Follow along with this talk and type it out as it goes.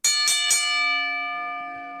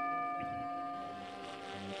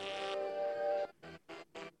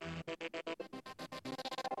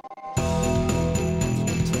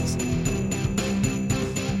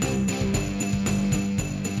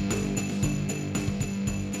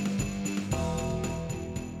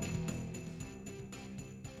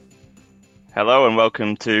Hello and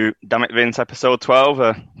welcome to Damn It Vince episode 12,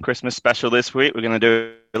 a Christmas special this week. We're going to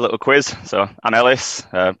do a little quiz. So I'm Ellis.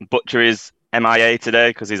 Butcher is MIA today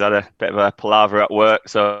because he's had a bit of a palaver at work.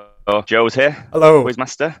 So Joe's here. Hello.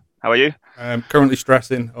 Quizmaster, how are you? I'm currently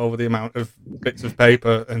stressing over the amount of bits of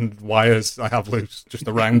paper and wires I have loose just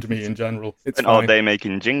around me in general. It's Spent all day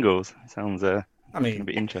making jingles. Sounds going to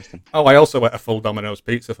be interesting. Oh, I also ate a full Domino's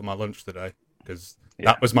pizza for my lunch today because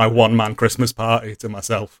that was my one-man Christmas party to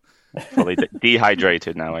myself. Probably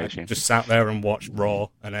dehydrated now, I assume. Just sat there and watched Raw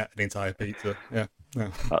and ate an entire pizza. Yeah.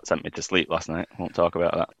 That sent me to sleep last night. Won't talk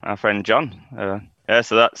about that. Our friend John.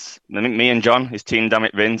 So that's me and John is Team Damn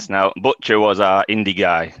It Vince. Now, Butcher was our indie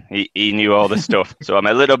guy. He knew all the stuff. So I'm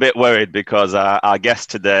a little bit worried because our guest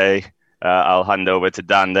today, I'll hand over to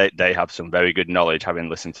Dan. They have some very good knowledge, having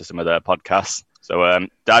listened to some of their podcasts. So,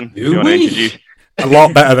 Dan, do you want to introduce... A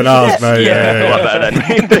lot better than ours, mate. Yeah, a lot better than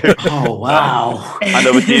we do. Oh, wow. Hand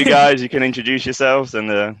over to you guys. You can introduce yourselves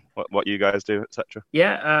and what you guys do, etc.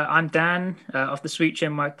 Yeah, I'm Dan of the Sweet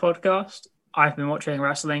Chin Wag podcast. I've been watching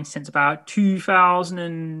wrestling since about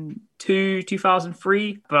 2002,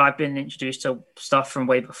 2003, but I've been introduced to stuff from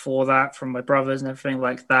way before that, from my brothers and everything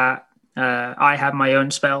like that. I had my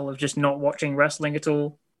own spell of just not watching wrestling at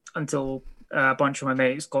all until a bunch of my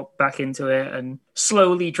mates got back into it and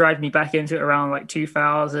slowly dragged me back into it around like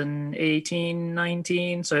 2018,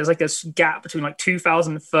 19. So there's like a gap between like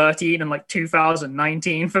 2013 and like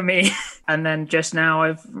 2019 for me. And then just now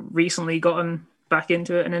I've recently gotten back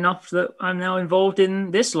into it and enough that I'm now involved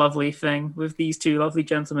in this lovely thing with these two lovely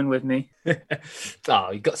gentlemen with me.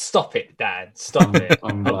 Oh, you got to stop it, Dan. Stop it.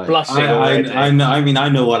 I'm blushing already. I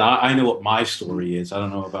know what my story is. I don't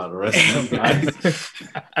know about the rest of you guys.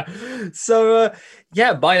 So,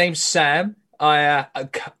 my name's Sam. I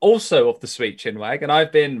also of the Sweet Chin Wag, and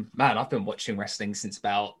I've been watching wrestling since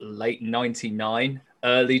about late 99,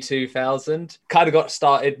 early 2000. Kind of got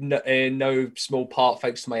started in no small part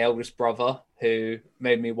thanks to my eldest brother, who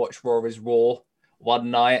made me watch Raw is Raw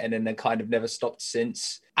one night, and then they kind of never stopped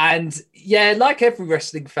since. And yeah, like every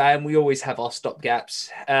wrestling fan, we always have our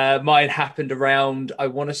stopgaps. Mine happened around, I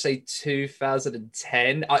want to say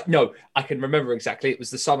 2010. I can remember exactly. It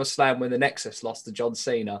was the SummerSlam when the Nexus lost to John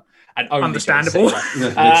Cena. And only understandable.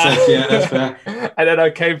 Yeah, that's fair. And then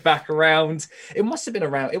I came back around. It must have been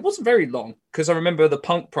around. It wasn't very long because I remember the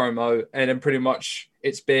Punk promo, and then pretty much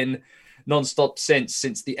it's been non-stop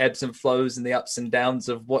since the ebbs and flows and the ups and downs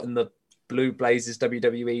of what in the blue blazes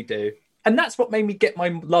WWE do. And that's what made me get my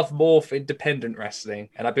love more for independent wrestling.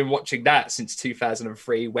 And I've been watching that since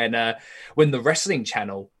 2003 when the Wrestling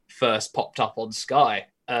Channel first popped up on Sky.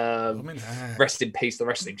 Rest in peace, the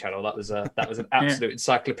Wrestling Channel. That was an absolute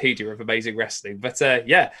encyclopedia of amazing wrestling. But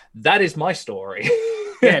that is my story.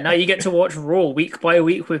 Yeah, now you get to watch Raw week by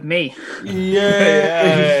week with me.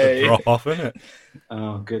 Yeah. Drop off, innit?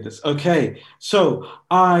 Oh, goodness. Okay, so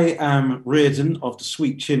I am Reardon of the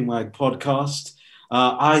Sweet Chin Wag podcast.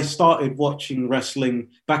 I started watching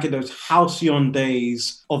wrestling back in those halcyon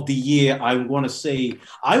days of the year. I want to say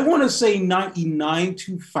 99,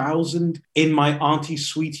 2000 in my Auntie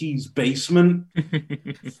Sweetie's basement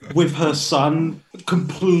with her son,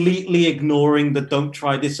 completely ignoring the don't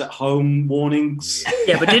try this at home warnings.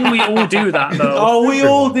 Yeah, but didn't we all do that though? Oh, we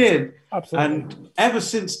all did. Absolutely. And ever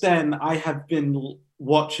since then, I have been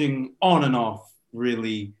watching on and off,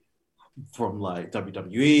 really, from like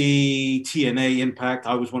WWE, TNA, Impact.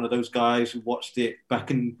 I was one of those guys who watched it back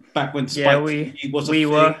when Spike TV was a thing.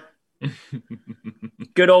 Were.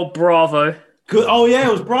 Good old Bravo. Good. Oh yeah,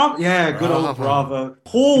 it was Bravo. Yeah, good old Bravo.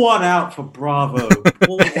 Pour one out for Bravo.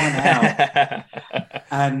 Pour one out.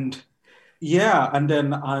 And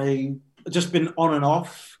then I just been on and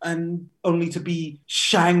off, and only to be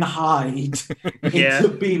shanghaied into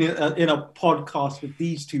being in a podcast with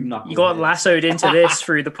these two knuckleheads. You got lassoed into this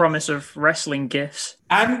through the promise of wrestling gifts.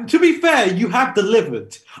 And to be fair, you have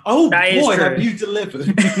delivered. Oh that boy, have you delivered.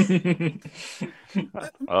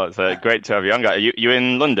 Well, it's great to have you on, guys. You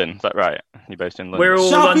in London, is that right? You're based in London? We're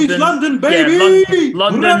all South East London, baby!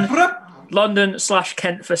 Yeah,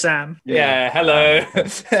 London/Kent for Sam. Yeah, hello.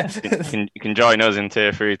 You can join us in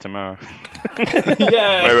Tier 3 tomorrow.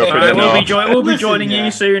 Yeah. We'll be joining you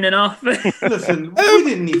soon enough. Listen, we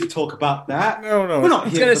didn't need to talk about that. No. We're not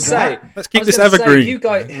here for that. Let's keep this evergreen. You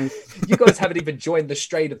guys haven't even joined the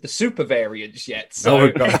strain of the super variants yet. So. No,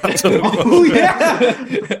 we've got Oh, yeah.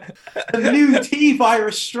 The new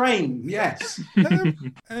T-virus strain, yes.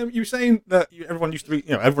 You were saying that everyone used to be,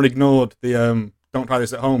 everyone ignored the don't try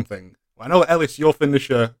this at home thing. I know, Ellis, your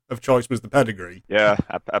finisher of choice was the pedigree. Yeah,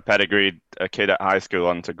 I pedigreed a kid at high school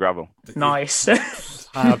onto gravel. Nice.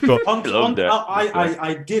 Hardcore. Loved it.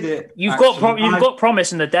 I did it. You've actually. got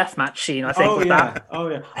promise in the deathmatch scene, I think. Oh with yeah, that. oh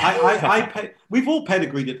yeah. We've all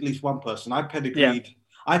pedigreed at least one person. I pedigreed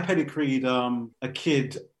a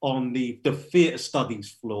kid on the theatre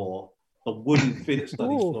studies floor, the wooden theatre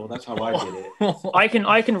studies floor. That's how I did it.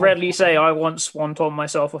 I can readily say I once swan-tomed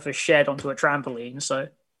myself off a shed onto a trampoline. So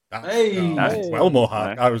Hey. That's well more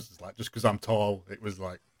hard. I was just like, just because I'm tall, it was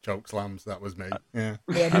like choke slams. That was me. Yeah.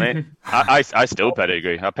 I mean, I still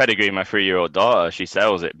pedigree. I pedigree my 3-year-old daughter. She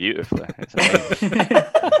sells it beautifully.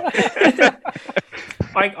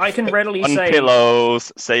 I can readily on say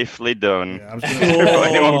pillows, safely done. Yeah,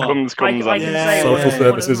 anyone comes I on. can say Social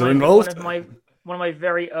services are involved. One of my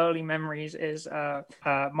very early memories is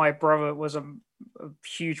my brother was a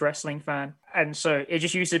huge wrestling fan, and so it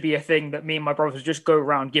just used to be a thing that me and my brothers would just go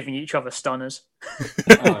around giving each other stunners.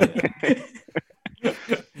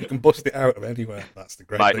 You can bust it out of anywhere. That's the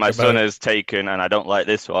great thing My about son it. has taken, and I don't like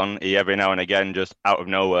this one. He every now and again just out of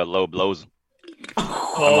nowhere low blows.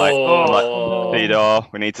 I'm like, Theodore,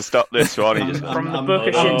 we need to stop this one. He just From the book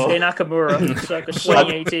of Shinsuke Nakamura, circa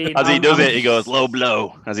 2018. as he does it, he goes low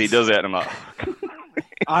blow. As he does it, and I'm like,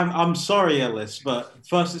 I'm sorry, Ellis, but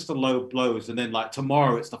first it's the low blows, and then like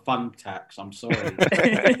tomorrow it's the fun tax. I'm sorry.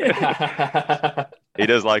 he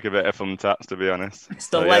does like a bit of thumbtacks, to be honest. It's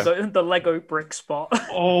the Lego brick spot.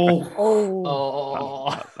 Oh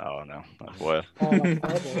no, that's worse. Terrible.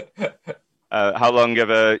 How long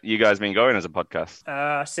have you guys been going as a podcast?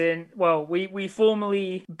 We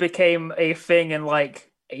formally became a thing in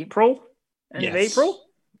like April. End of April.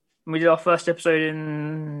 We did our first episode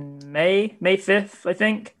in May 5th, I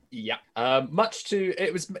think. Yeah. I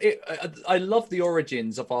love the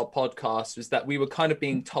origins of our podcast was that we were kind of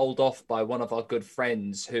being told off by one of our good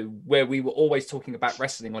friends where we were always talking about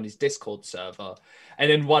wrestling on his Discord server.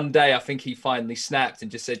 And then one day I think he finally snapped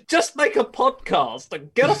and just said, just make a podcast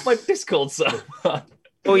and get off my Discord server.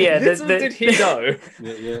 Oh yeah, did he know?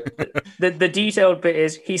 The detailed bit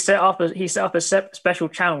is he set up a special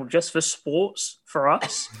channel just for sports for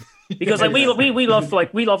us because like we love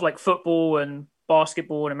like football and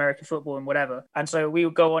basketball and American football and whatever, and so we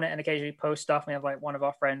would go on it and occasionally post stuff. We have like one of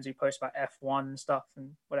our friends who posts about F1 and stuff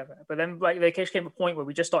and whatever. But then like there occasionally came a point where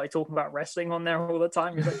we just started talking about wrestling on there all the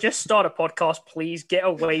time. He's like, just start a podcast, please. Get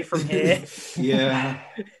away from here. Yeah.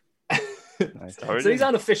 So he's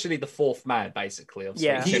unofficially the fourth man, basically.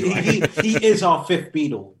 Yeah, he is our fifth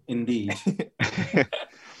Beatle, indeed. It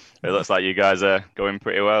looks like you guys are going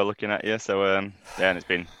pretty well, looking at you. So and it's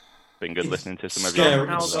been good listening to some of you.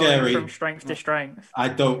 Scary. From strength to strength.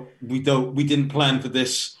 We didn't plan for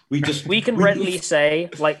this. We can readily say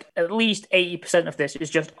like at least 80% of this is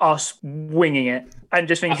just us winging it and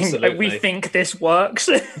just thinking like, we think this works.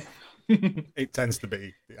 It tends to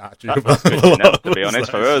be the attitude. That's good enough, to be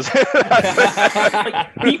honest, for us.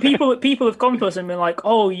 Like, people have come to us and been like,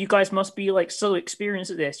 "Oh, you guys must be like so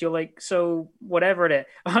experienced at this." You're like, "So whatever it is."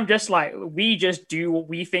 I'm just like, we just do what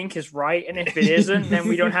we think is right, and if it isn't, then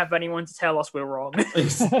we don't have anyone to tell us we're wrong.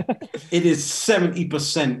 It is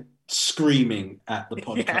 70% screaming at the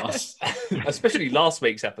podcast, especially last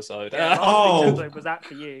week's episode. Last week's episode was that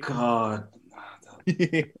for you? God.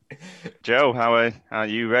 Joe, how are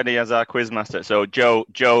you ready as our quizmaster? So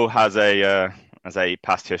Joe has a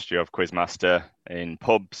past history of quizmaster in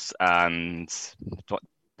pubs and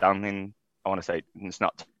down in, I want to say it's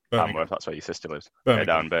not Tamworth, that's where your sister lives.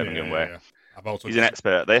 Down Birmingham way. Yeah. He's an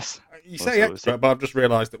expert at this. You say expert, but I've just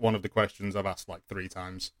realised that one of the questions I've asked like 3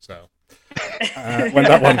 times. So when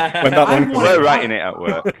that one we're writing it at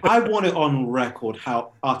work. I want it on record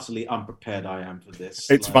how utterly unprepared I am for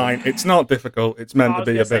this. It's fine. It's not difficult. It's meant to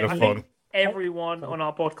be a bit of fun. Everyone on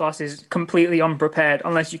our podcast is completely unprepared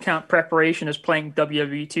unless you count preparation as playing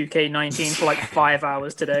WWE 2K19 for like 5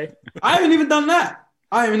 hours today. I haven't even done that.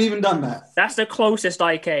 That's the closest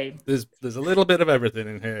I came. There's a little bit of everything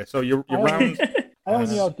in here. So you're round. I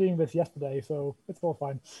only knew I was doing this yesterday, so it's all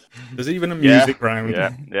fine. There's even a music round.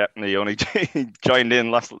 Yeah. He only joined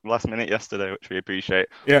in last minute yesterday, which we appreciate.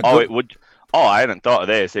 Yeah. I hadn't thought of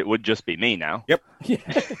this. It would just be me now. Yep.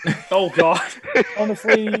 Yeah. Oh God.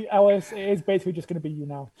 Honestly, Ellis, it is basically just going to be you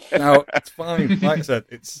now. No, it's fine. Like I said,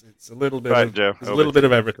 it's a little bit of Joe, a little bit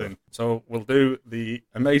of everything. So we'll do the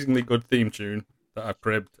amazingly good theme tune that I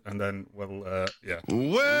cribbed, and then we'll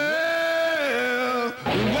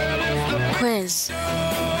Quiz.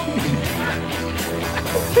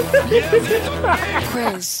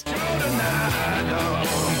 Quiz.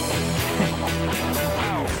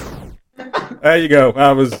 There you go.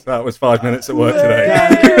 That was 5 minutes at work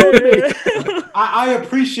today. I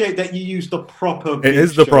appreciate that you used the proper. It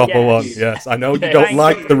is the proper one. Yes. Yes, I know you Yeah, don't thank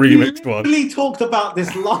like you. the remixed one. We talked about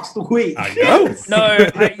this last week. I know. No,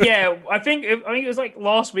 I think it was like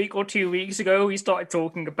last week or 2 weeks ago we started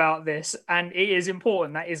talking about this, and it is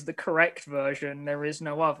important. That is the correct version. There is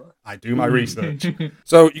no other. I do my research.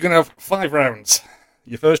 So you're going to have 5 rounds.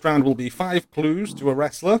 Your first round will be 5 clues to a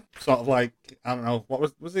wrestler. Sort of like, I don't know, what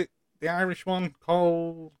was it? The Irish one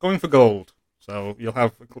called Going for Gold. So you'll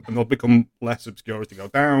have, and they'll become less obscure as you go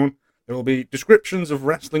down. There will be descriptions of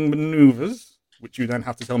wrestling maneuvers, which you then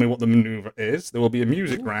have to tell me what the maneuver is. There will be a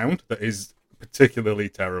music round that is particularly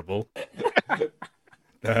terrible.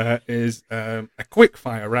 There is a quick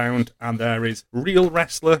fire round, and there is real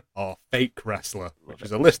wrestler or fake wrestler, which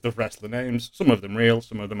is a list of wrestler names. Some of them real,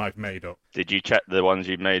 some of them I've made up. Did you check the ones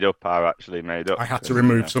you made up are actually made up? I had to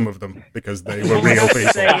remove some of them because they were real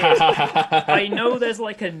people. I know there's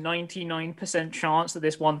like a 99% chance that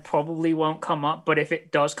this one probably won't come up, but if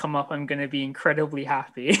it does come up, I'm going to be incredibly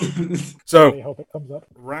happy. I So, hope it comes up.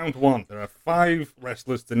 round 1, there are 5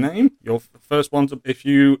 wrestlers to name. Your first one, if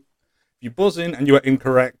you buzz in and you are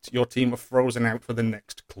incorrect, your team are frozen out for the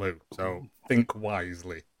next clue. So think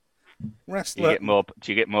wisely. Do Wrestler.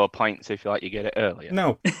 you get more points if you get it earlier?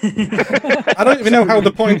 No. I don't even know how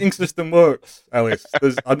the pointing system works, Ellis.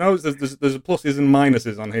 I know there's pluses and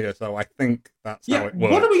minuses on here, so I think that's how Yeah, it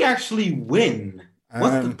works. what do we actually win?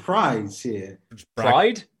 What's the prize here? Just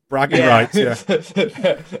Pride? bragging rights, yeah.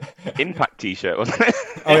 Impact T-shirt, wasn't it?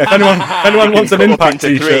 Oh yeah, if anyone wants an Cut up Impact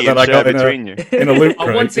into T-shirt 3 that and I got share between you. in a loot I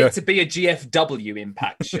crate, want yeah. it to be a GFW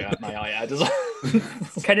Impact shirt, may I add?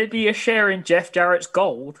 Can it be a share in Jeff Jarrett's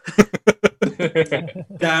gold?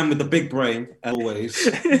 Damn with the big brain, always.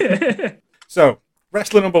 So,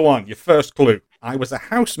 wrestler number 1, your first clue. I was a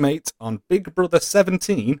housemate on Big Brother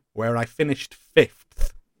 17, where I finished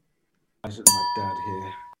 5th. Why is it my dad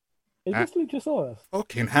here? Is this Luchasaurus?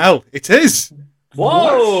 Fucking hell, it is!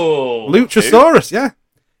 Whoa! Luchasaurus, yeah.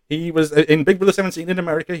 He was in Big Brother 17 in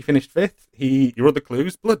America. He finished 5th. Your other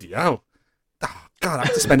clues, bloody hell. Oh, God, I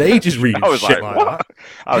have to spend ages reading I was shit like, like what? that.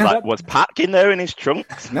 I was Yeah. like, was Pac in there in his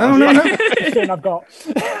trunks? No. Shit, I've got.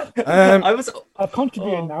 I was. I've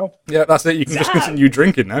contributed now. Yeah, that's it. You can just continue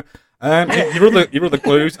drinking now. Your other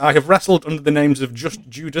clues. I have wrestled under the names of Just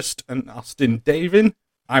Judas and Austin Davin.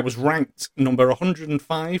 I was ranked number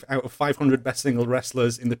 105 out of 500 best single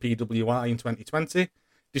wrestlers in the PWI in 2020.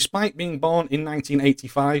 Despite being born in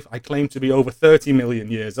 1985, I claim to be over 30 million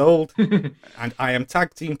years old, and I am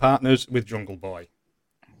tag team partners with Jungle Boy.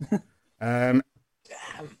 A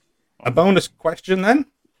bonus question then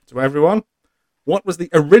to everyone. What was the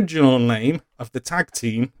original name of the tag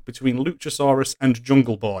team between Luchasaurus and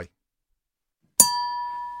Jungle Boy?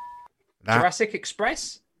 Jurassic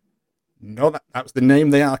Express? No, that was the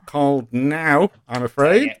name they are called now, I'm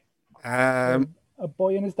afraid. A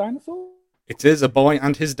boy and his dinosaur? It is A Boy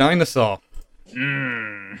and His Dinosaur.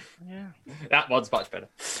 That one's much better.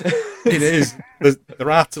 It is.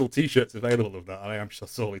 There are still t-shirts available of that. I am so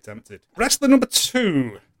sorely tempted. Wrestler number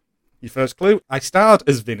 2. Your first clue. I starred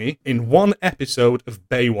as Vinny in 1 episode of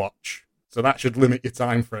Baywatch. So that should limit your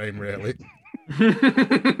time frame, really.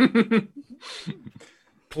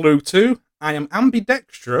 Clue 2. I am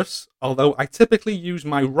ambidextrous, although I typically use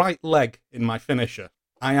my right leg in my finisher.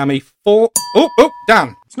 I am a 4... Oh,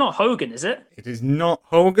 Dan. It's not Hogan, is it? It is not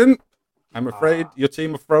Hogan. I'm afraid your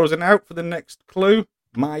team are frozen out for the next clue.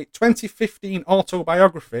 My 2015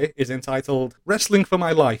 autobiography is entitled Wrestling for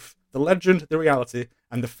My Life, The Legend, the Reality,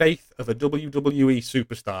 and the Faith of a WWE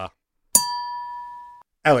Superstar.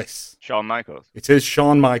 Ellis. Shawn Michaels. It is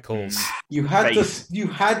Shawn Michaels. You had Face.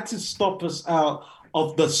 to stop us out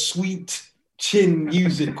of the sweet chin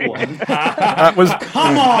music one. That was...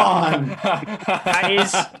 Come on!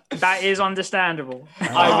 That is understandable.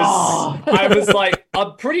 I was like,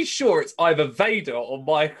 I'm pretty sure it's either Vader or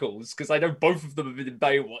Michaels because I know both of them have been in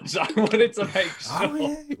Baywatch. I wanted to make sure. Oh,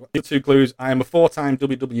 yeah. The 2 clues. I am a 4-time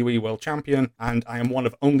WWE World Champion, and I am one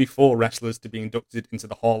of only 4 wrestlers to be inducted into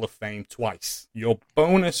the Hall of Fame twice. Your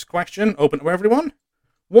bonus question, open to everyone.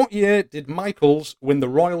 What year did Michaels win the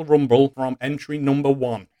Royal Rumble from entry number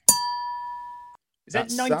 1? Is that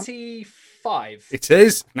That's 95? It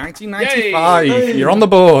is 1995. Yay! You're on the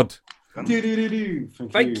board. Do-do-do-do.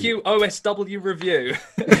 Thank you, OSW Review.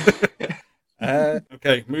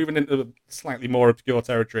 Okay, moving into slightly more obscure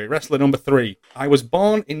territory. Wrestler number 3. I was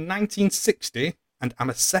born in 1960 and am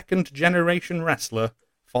a second-generation wrestler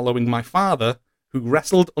following my father, who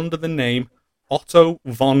wrestled under the name Otto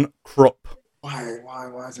von Krupp. Why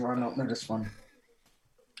do I not know this one?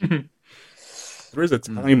 There is a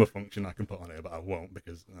timer function I can put on here, but I won't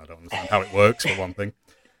because I don't understand how it works, for one thing.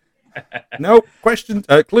 No, question.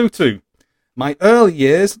 Clue 2. My early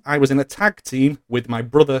years, I was in a tag team with my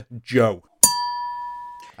brother Joe.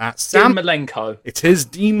 Sam. Dean Malenko. It is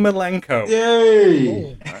Dean Malenko.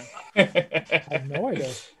 Yay! I have no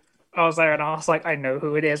idea. I was there and I was like, I know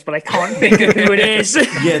who it is, but I can't think of who it is.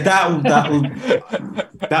 Yeah, that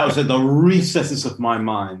was at the recesses of my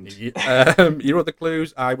mind. Your other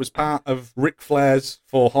clues, I was part of Ric Flair's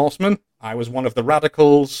Four Horsemen. I was one of the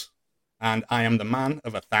Radicals, and I am the man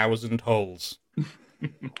of 1,000 holes.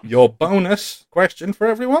 Your bonus question for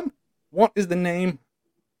everyone. What is the name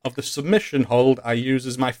of the submission hold I use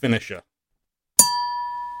as my finisher?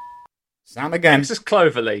 Sam again. Texas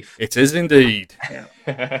Cloverleaf. It is indeed.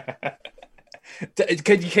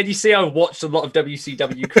 Can you see I watched a lot of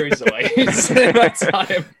WCW Cruiserweights in my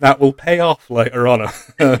time? That will pay off later on.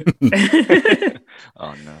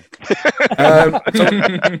 Oh no. So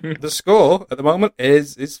the score at the moment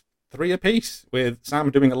is 3 apiece, with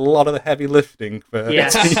Sam doing a lot of the heavy lifting for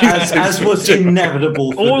Yes. As was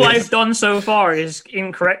inevitable. For All this. I've done so far is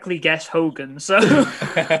incorrectly guess Hogan. So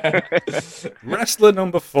Wrestler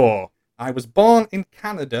number 4. I was born in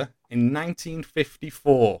Canada in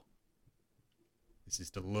 1954. This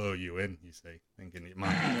is to lure you in, you see, thinking it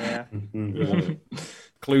might. yeah. Mhm.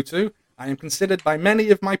 Clue 2. I am considered by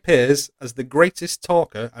many of my peers as the greatest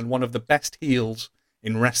talker and one of the best heels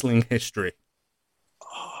in wrestling history.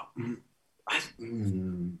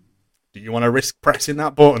 Mm. Do you want to risk pressing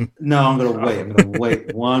that button? No, I'm gonna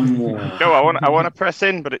wait one more. No, I want to press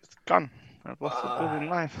in, but it's gone. I've lost the blooming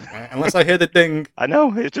life. Unless I hear the ding, I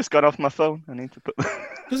know, it's just gone off my phone. I need to put.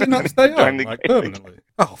 does it not stay Join on the like game. permanently?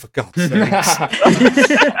 Oh, for God's sakes.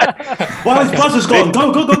 While his buzzer's gone,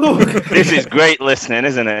 go. This is great listening,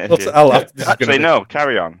 isn't it? This is Actually, gonna be- no.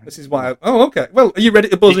 Carry on. This is why. Oh, okay. Well, are you ready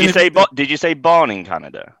to buzz Did in? you say? Did you say born in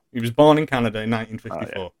Canada? He was born in Canada in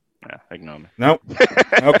 1954. Yeah, ignore me. No.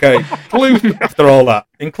 Okay. Clue after all that.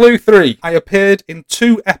 In clue 3, I appeared in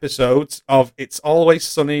 2 episodes of It's Always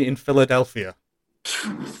Sunny in Philadelphia.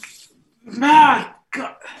 My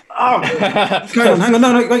God. Oh, hang on,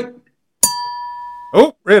 no, wait.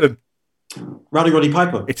 Oh, Raiden. Roddy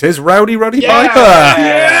Piper. It is Rowdy Roddy Yeah! Piper.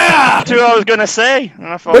 Yeah. That's who I was going to say. And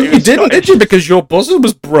I thought Well, you you were didn't, Scottish. did you? Because your buzzer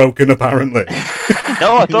was broken, apparently.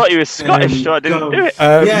 No, I thought you were Scottish, so I didn't Go. do it.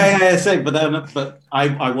 Yeah, same. But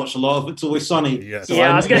I watched a lot of It's Always Sunny. Yes. So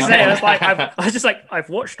Yeah, I was gonna yeah. say. I was just like, I've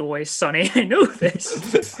watched Always Sunny. I know this.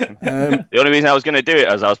 The only reason I was going to do it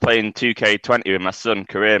is I was playing 2K20 with my son,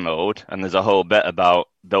 career mode, and there's a whole bit about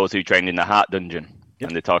those who trained in the Heart Dungeon. Yep.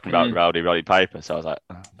 And they're talking about Rowdy Roddy Piper, so I was like,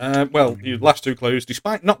 oh. Well, your last 2 clues.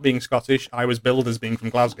 Despite not being Scottish, I was billed as being from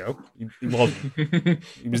Glasgow. He wasn't.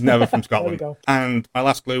 He was never from Scotland. go. And my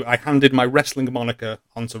last clue, I handed my wrestling moniker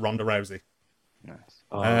onto Ronda Rousey. nice.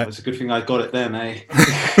 Oh, it's a good thing I got it then, eh?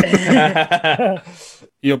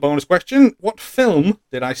 Your bonus question, what film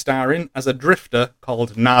did I star in as a drifter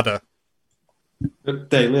called Nada?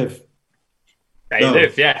 They live. They No.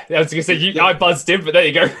 live, yeah. I was going to say, I buzzed in, but there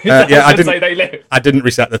you go. Yeah, I was gonna didn't- say they live. I didn't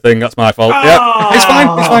reset the thing, that's my fault. Ah! Yeah,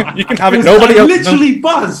 it's fine. You can have it. Nobody I else, literally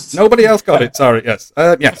buzzed. nobody else got it, sorry, yes.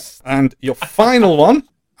 Yes, and your final one,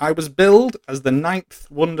 I was billed as the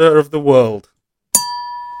 9th wonder of the world.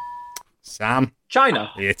 Sam,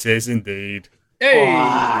 China. it is indeed.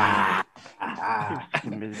 Hey!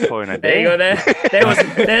 Pouring a There you go.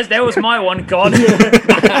 beer. There was my one. God.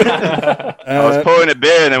 I was pouring a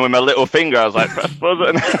beer, and then with my little finger, I was like, press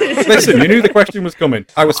button. Listen, you knew the question was coming.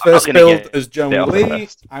 I was first I'm not gonna billed get as Joan it off Lee.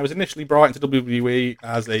 first. I was initially brought into WWE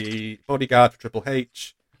as a bodyguard for Triple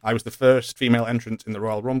H. I was the first female entrant in the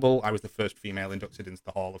Royal Rumble. I was the first female inducted into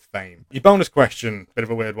the Hall of Fame. Your bonus question, bit of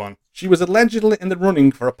a weird one. She was allegedly in the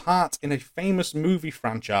running for a part in a famous movie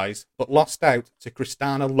franchise, but lost out to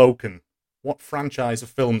Kristanna Loken. What franchise of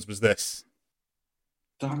films was this?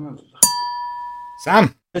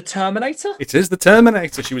 Sam, The Terminator? it is The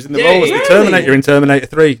Terminator. She was in the role as the Really? Terminator in Terminator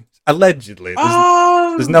 3. Allegedly.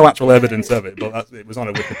 Oh, There's no actual evidence of it, but it was on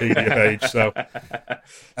a Wikipedia page. So,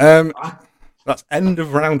 that's end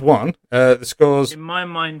of round 1. The scores: In my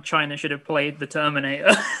mind, China should have played the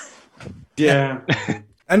Terminator. yeah.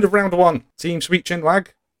 end of round 1. Team Sweet Chinwag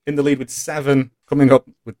in the lead with 7, coming up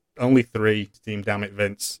with only 3. Team Damn It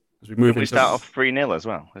Vince. As we move We into start off 3-0 as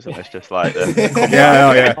well, isn't it? Just like the...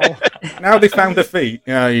 yeah. Now they found their feet.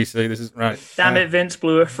 Yeah, you see, this is right. Damn it, Vince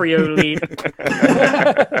blew a 3-0 lead.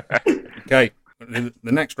 Okay, the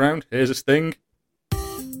next round. Here's a sting.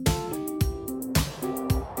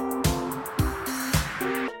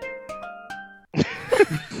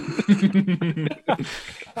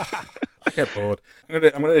 I get bored. I'm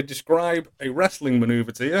going to describe a wrestling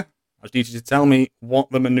maneuver to you. I just need you to tell me what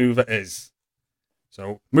the maneuver is.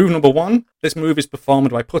 So, move number 1. This move is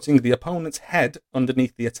performed by putting the opponent's head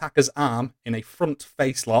underneath the attacker's arm in a front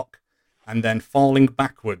face lock and then falling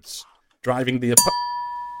backwards, driving the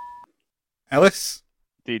Ellis?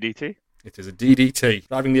 DDT. It is a DDT,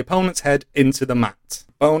 driving the opponent's head into the mat.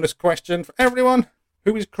 Bonus question for everyone.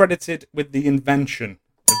 Who is credited with the invention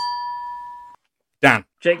of Dan?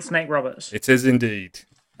 Jake Snake Roberts. It is indeed.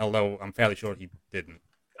 Although I'm fairly sure he didn't.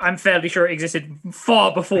 I'm fairly sure it existed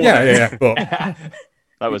far before. Yeah. But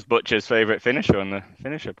That was Butcher's favourite finisher on the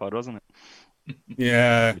finisher pod, wasn't it?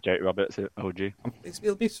 yeah, Jake Roberts, OG.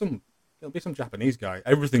 it'll be some Japanese guy.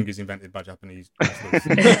 Everything is invented by Japanese wrestlers.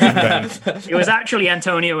 And then, It was actually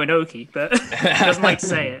Antonio Inoki, but he doesn't like to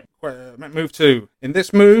say it. move 2. In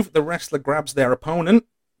this move, the wrestler grabs their opponent,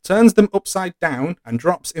 turns them upside down, and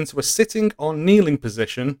drops into a sitting or kneeling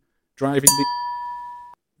position, driving the...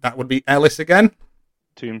 That would be Ellis again.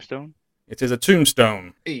 Tombstone. It is a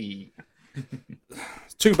tombstone. E.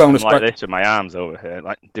 2 bonus I'm like questions. this with my arms over here,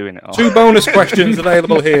 like doing it all. 2 bonus questions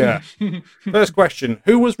available here. First question.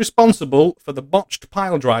 Who was responsible for the botched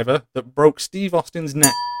pile driver that broke Steve Austin's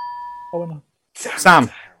neck? Owen.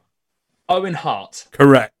 Sam. Owen Hart.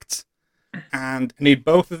 Correct. And I need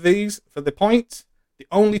both of these for the point. The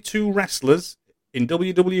only 2 wrestlers in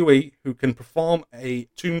WWE who can perform a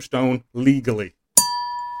tombstone legally.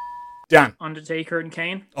 Dan. Undertaker and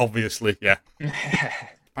Kane. Obviously, yeah.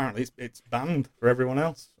 Apparently it's banned for everyone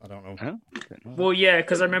else. I don't know. Huh? Well, yeah,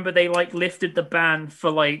 because I remember they lifted the ban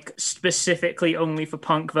for specifically only for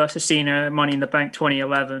Punk versus Cena at Money in the Bank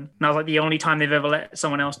 2011. And that was the only time they've ever let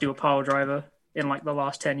someone else do a pile driver in the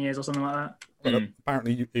last 10 years or something like that. But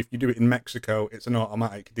apparently, if you do it in Mexico, it's an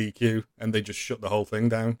automatic DQ, and they just shut the whole thing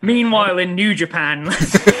down. Meanwhile, in New Japan,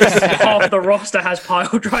 half the roster has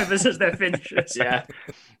pile drivers as their finishers. Yeah.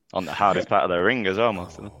 On the hardest part of the ring as well,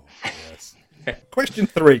 most of them. Yes. Question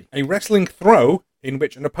 3. A wrestling throw in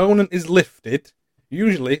which an opponent is lifted,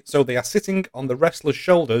 usually so they are sitting on the wrestler's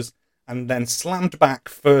shoulders, and then slammed back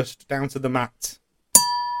first down to the mat.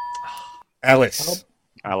 Ellis.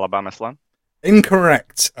 Alabama Slam.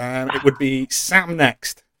 Incorrect. It would be Sam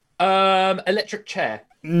next. Electric chair.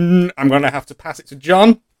 I'm going to have to pass it to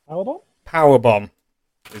John. Powerbomb? Powerbomb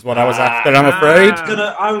is what I was after, I'm afraid.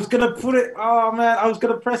 I was gonna put it. Oh man, I was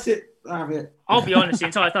gonna press it. Damn it. I'll be honest, the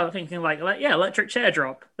entire time I'm thinking electric chair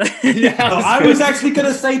drop. Yeah, No, I was actually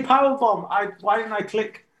gonna say powerbomb. Why didn't I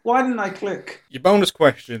click? Your bonus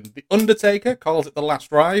question. The Undertaker calls it the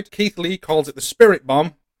last ride. Keith Lee calls it the Spirit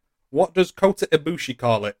Bomb. What does Kota Ibushi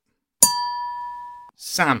call it?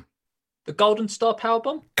 Sam. The Golden Star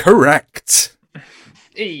Powerbomb? Correct.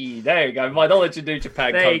 There you go. My knowledge of New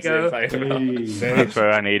Japan There you comes go. in favour. That's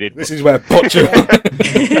where I needed. This is where Butcher...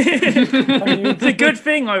 It's a good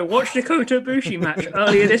thing I watched the Kota Ibushi match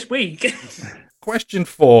earlier this week. Question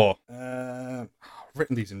 4. I've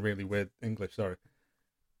written these in really weird English, sorry.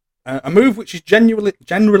 A move which is generally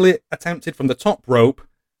attempted from the top rope.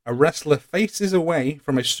 A wrestler faces away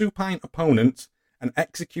from a supine opponent and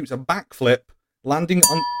executes a backflip, landing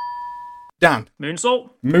on... Dan. Moonsault?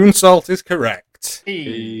 Moonsault is correct.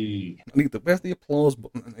 Where's the applause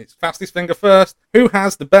button? It's fastest finger first. Who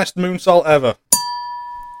has the best moonsault ever?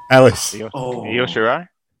 Ellis. Io Shirai?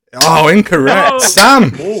 Oh, incorrect. Oh.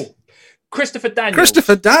 Sam. Christopher Daniels.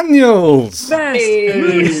 Christopher Daniels. Best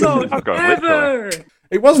moonsault I've got ever!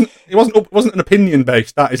 It wasn't an opinion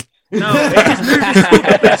based. That is. No,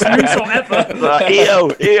 it's best moonsault ever. Io.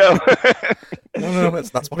 No,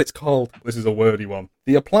 that's what it's called. This is a wordy one.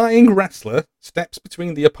 The applying wrestler steps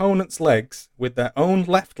between the opponent's legs with their own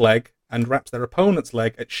left leg and wraps their opponent's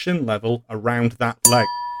leg at shin level around that leg.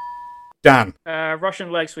 Dan.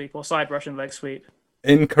 Russian leg sweep or side Russian leg sweep.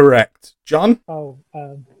 Incorrect. John? Oh,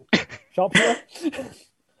 sharpshooter?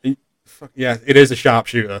 Yeah, it is a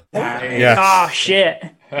sharpshooter. Yes. Ah, shit.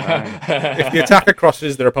 If the attacker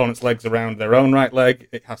crosses their opponent's legs around their own right leg,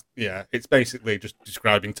 it's basically just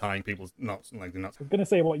describing tying people's legs and nuts. I was going to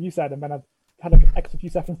say what you said, and then I had an extra few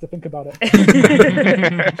seconds to think about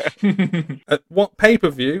it. At what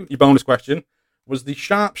pay-per-view, your bonus question, was the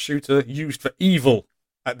sharpshooter used for Evil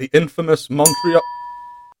at the infamous Montreal...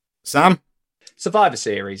 Sam? Survivor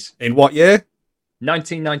Series. In what year?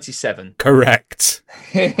 1997. Correct.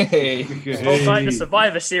 Hold tight the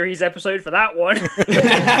Survivor Series episode for that one.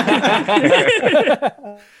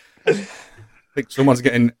 I think someone's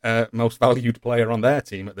getting most valued player on their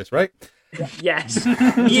team at this rate. Yes.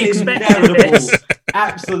 It's He expected inevitable. this.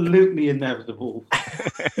 Absolutely inevitable.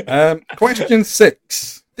 Question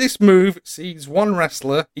 6. This move sees one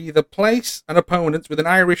wrestler either place an opponent with an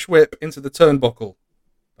Irish whip into the turnbuckle.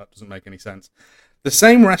 That doesn't make any sense. The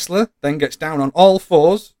same wrestler then gets down on all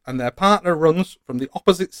fours, and their partner runs from the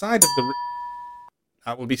opposite side of the...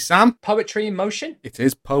 That will be Sam. Poetry in Motion. It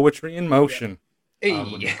is Poetry in Motion. Hey. I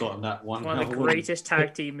would have gotten that one. One of the greatest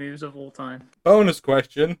tag team moves of all time. Bonus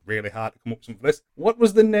question. Really hard to come up with something for this. What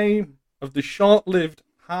was the name of the short-lived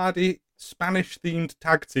Hardy Spanish-themed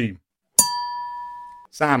tag team?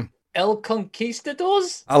 Sam. El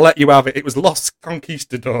Conquistadors? I'll let you have it. It was Los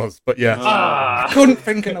Conquistadors, but yeah. Ah. I couldn't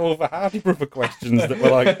think of no other Hardy Brother questions that were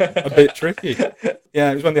like a bit tricky.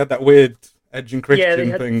 Yeah, it was when they had that weird Edge and Yeah, Christian they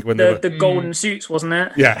had thing when they were... the golden suits, wasn't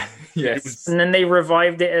it? Yeah. Yes. And then they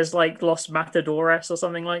revived it as like Los Matadores or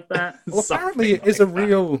something like that. Well, apparently it is a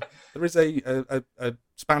real... There is a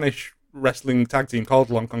Spanish wrestling tag team called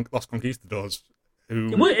Los Conquistadors.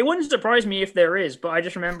 It wouldn't surprise me if there is, but I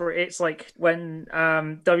just remember it's like when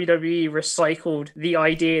WWE recycled the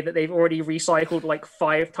idea that they've already recycled like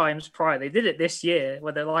 5 times prior. They did it this year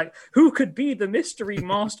where they're like, who could be the mystery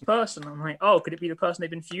masked person? I'm like, oh, could it be the person they've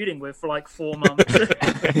been feuding with for like 4 months in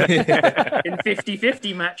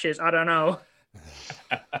 50-50 matches? I don't know.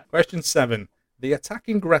 Question 7. The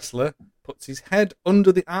attacking wrestler puts his head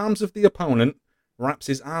under the arms of the opponent, wraps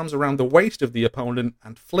his arms around the waist of the opponent,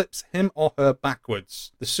 and flips him or her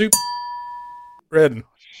backwards. The super... Raiden.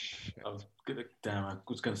 I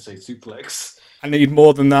was gonna say suplex. I need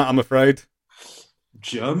more than that, I'm afraid.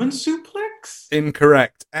 German suplex?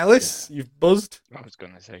 Incorrect. Ellis, you've buzzed. I was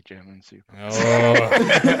going to say German super. Oh.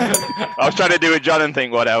 I was trying to do a John and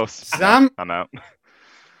think what else. Sam? I'm out.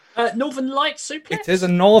 Northern Lights suplex? It is a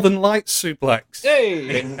Northern Lights suplex.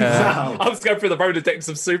 Hey! I was going through the Rolodex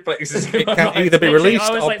of suplexes. It can either be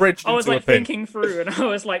released or bridged I was into a like pin. thinking through, and I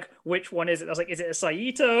was like, which one is it? I was like, is it a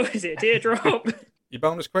Saito? Is it a teardrop? Your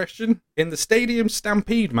bonus question. In the Stadium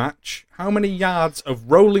Stampede match, how many yards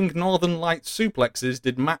of rolling Northern Lights suplexes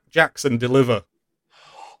did Matt Jackson deliver?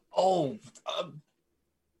 Oh.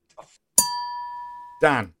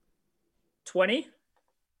 Dan. 20?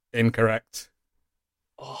 Incorrect.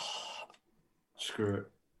 Oh. Screw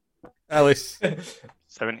it. Ellis.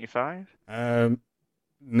 75?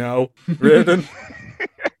 No. Raiden.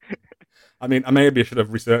 I mean, I maybe should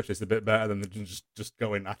have researched this a bit better than just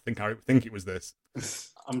going, I think it was this.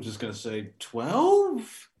 I'm just going to say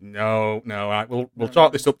 12? No. Right, we'll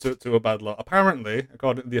chalk this up to a bad lot. Apparently,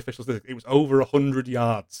 according to the official statistics, it was over 100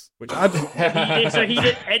 yards, which I didn't... he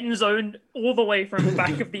did end zone all the way from the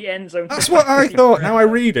back of the end zone. That's what I thought. Now I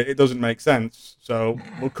read it, it doesn't make sense. So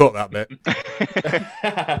we'll cut that bit.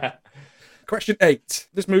 Question 8.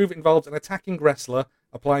 This move involves an attacking wrestler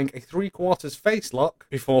applying a 3/4 face lock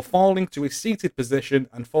before falling to a seated position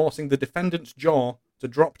and forcing the defendant's jaw to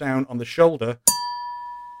drop down on the shoulder.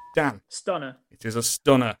 Dan. Stunner. It is a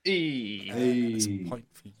stunner. That's a point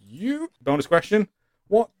for you. Bonus question.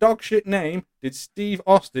 What dogshit name did Steve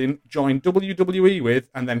Austin join WWE with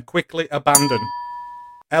and then quickly abandon?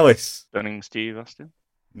 Ellis. Stunning Steve Austin?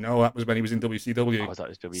 No, that was when he was in WCW. Oh, that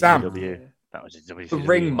was WCW. Sam. That was WCW. The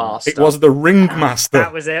Ringmaster. It was the Ringmaster.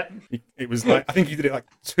 That was it. It was like, I think he did it like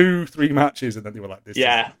 2-3 matches, and then they were like, "This."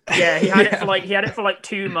 Yeah. Yeah, he had it for like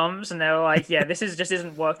 2 months, and they were like, "Yeah, this just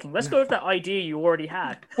isn't working. Let's go with that idea you already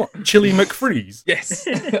had." What? Chili McFreeze? Yes.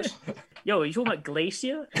 Yo, are you talking about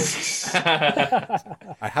Glacier?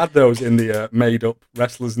 I had those in the made-up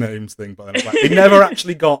wrestlers' names thing, but then I was like, he never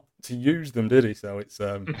actually got to use them, did he? So it's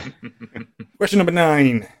question number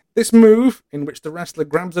 9. This move, in which the wrestler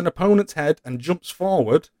grabs an opponent's head and jumps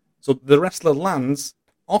forward, so the wrestler lands,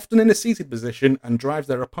 often in a seated position, and drives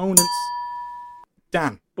their opponent's...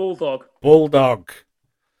 Dan. Bulldog.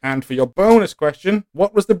 And for your bonus question,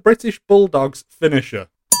 what was the British Bulldog's finisher?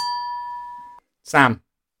 Sam.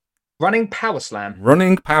 Running Power Slam.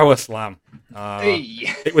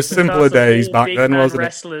 It was simpler days back then, wasn't it?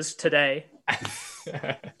 Wrestlers today.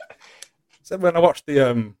 So when I watched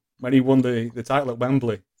the when he won the title at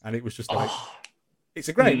Wembley, and it was just like, it's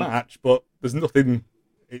a great match, but there's nothing.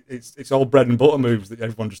 It's all bread and butter moves that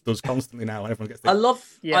everyone just does constantly now, and everyone gets. I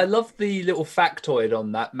love the little factoid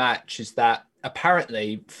on that match is that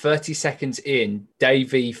apparently 30 seconds in,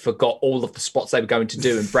 Davey forgot all of the spots they were going to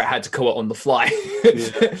do, and Brett had to call it on the fly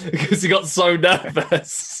because he got so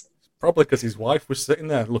nervous. Probably because his wife was sitting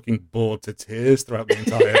there looking bored to tears throughout the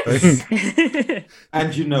entire thing.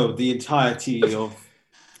 And the entirety of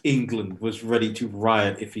England was ready to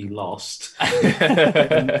riot if he lost.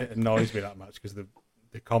 It annoys me that much because the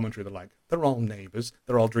commentary, they're like, they're all neighbours,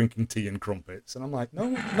 they're all drinking tea and crumpets, and I'm like, no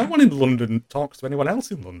one in London talks to anyone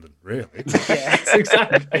else in London, really. Yeah,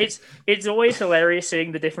 exactly. It's always hilarious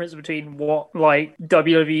seeing the difference between what like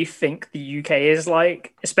WWE think the UK is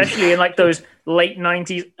like, especially in like those late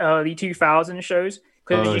 90s, early 2000s shows,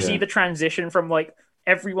 because you see the transition from like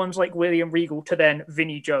everyone's like William Regal to then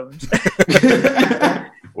Vinnie Jones.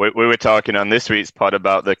 We were talking on this week's pod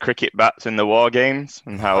about the cricket bats in the war games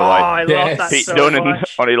and how I love Yes. that Pete so Dunne and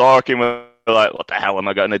much. Ollie Larkin were like, "What the hell am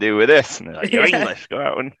I going to do with this?" And they're like, "You're Yeah. English, go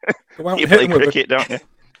out and Go out you and hit play them with cricket, don't you?"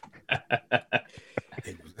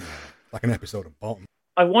 like an episode of Bottom.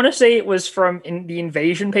 I want to say it was from the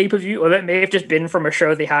Invasion pay-per-view, or it may have just been from a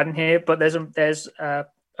show they had in here. But there's a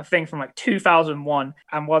thing from like 2001,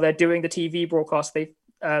 and while they're doing the TV broadcast, they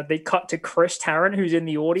cut to Chris Tarrant, who's in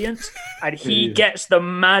the audience, and he Yeah. gets the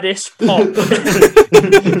maddest pop.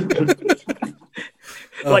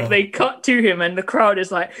 Like they cut to him, and the crowd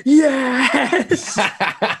is like, "Yes!"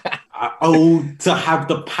 Oh, to have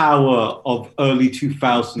the power of early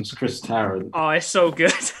 2000s Chris Tarrant. Oh, it's so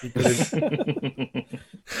good.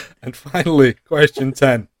 And finally, question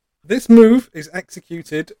 10. This move is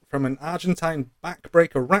executed from an Argentine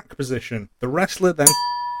backbreaker rack position. The wrestler then...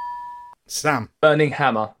 Sam. Burning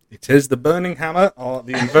Hammer. It is the Burning Hammer or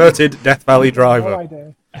the inverted Death Valley No Driver.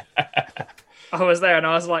 idea. I was there, and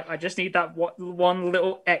I was like, I just need that one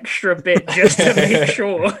little extra bit just to make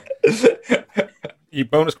sure. Your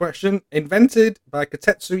bonus question. Invented by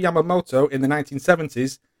Katetsu Yamamoto in the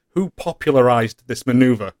 1970s, who popularized this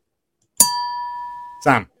maneuver?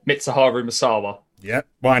 Sam. Mitsuharu Misawa. Yeah,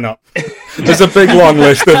 why not? There's a big long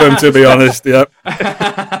list of them, to be honest. Yep.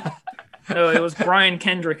 No, it was Brian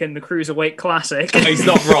Kendrick in the Cruiserweight Classic. He's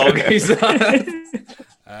not wrong. He's not...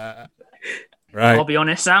 Right. I'll be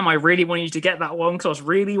honest, Sam, I really wanted you to get that one because I was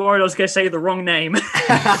really worried I was going to say the wrong name.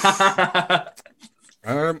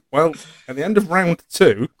 Well, at the end of round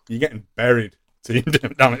 2, you're getting buried. Team,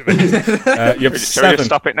 damn it, Vince. You have Shall we 7. just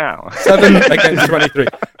stop it now? 7 against 23.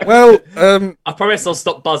 Well, I promise I'll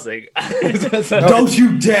stop buzzing. Don't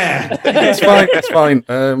you dare! it's fine. It's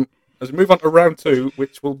fine. As we move on to round 2,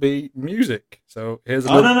 which will be music. So here's a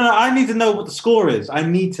Oh, little... no. I need to know what the score is. I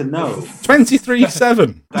need to know.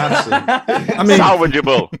 23-7. That's it. I mean,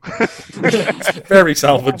 Salvageable. very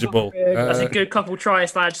salvageable. That's a good couple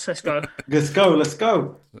tries, lads. Let's go. Let's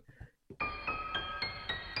go.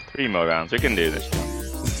 3 more rounds. We can do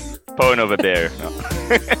this. Pour another beer. No.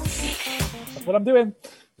 That's what I'm doing.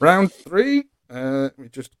 Round 3. Let me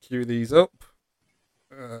just cue these up.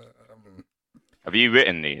 Have you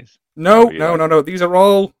written these? No. These are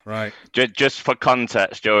all... Right. Just for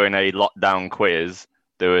context, during a lockdown quiz,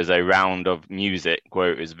 there was a round of music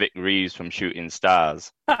where it was Vic Reeves from Shooting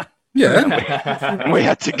Stars. Yeah. And we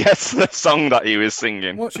had to guess the song that he was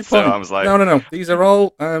singing. What's your So point? I was like, No. These are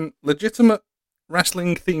all legitimate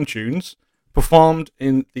wrestling theme tunes performed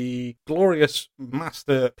in the glorious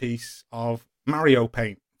masterpiece of Mario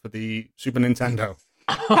Paint for the Super Nintendo.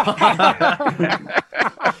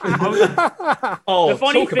 Oh, The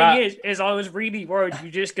funny talk thing about... is I was really worried you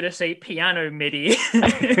were just going to say piano MIDI.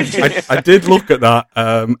 I did look at that,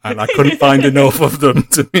 and I couldn't find enough of them,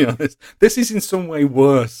 to be honest. This is in some way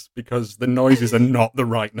worse because the noises are not the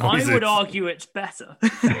right noises. I would argue it's better.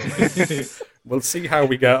 We'll see how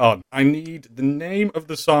we get on. I need the name of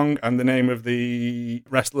the song and the name of the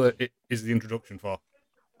wrestler it is the introduction for.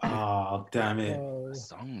 Oh, damn it.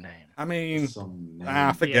 song name. I mean, Some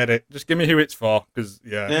name. forget it. Just give me who it's for, because,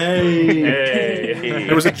 yeah. Hey.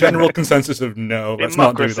 There was a general consensus of no, let's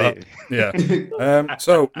not do that. Democracy. Yeah.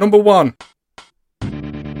 So, number 1.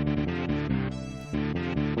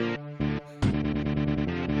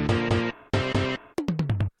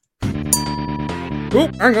 Oh,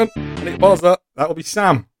 hang on. I need to pause that. That'll be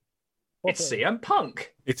Sam. It's CM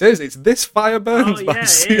Punk. It is. It's This Fire Burns Oh, by yeah, it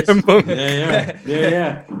CM is. Punk.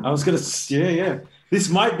 Yeah. I was gonna. Yeah. This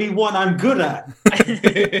might be one I'm good at.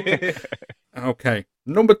 Okay.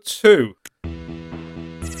 Number 2.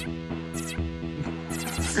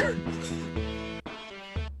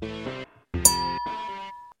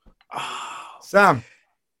 Sam.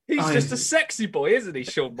 He's just a sexy boy, isn't he,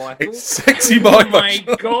 Shawn Michaels? It's Sexy Boy. Oh my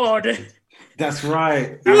by- god. That's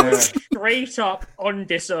right. That Yeah. was straight up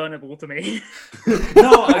undiscernible to me.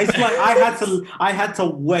 No, it's like I had to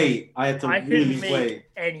wait. I had to I really couldn't make wait.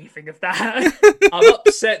 anything of that. I'm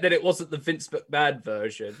upset that it wasn't the Vince McMahon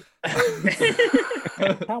version.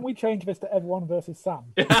 Can't we change this to everyone versus Sam?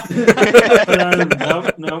 No,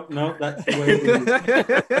 that's the way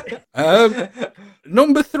it is.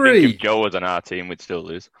 Number I think 3. if Joe was on our team, we'd still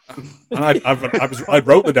lose. And I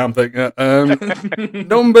wrote the damn thing.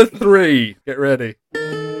 Number 3. Get ready.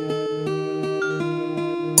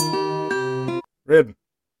 Ridden.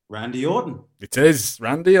 Randy Orton. It is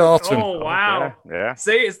Randy Orton. Oh wow. Yeah.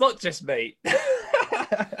 See, it's not just me.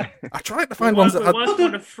 I tried to find ones that had... Worst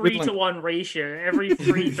on a 3-to-1 ratio. Every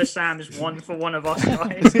 3 for Sam is 1 for one of us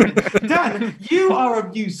guys. Dan, you are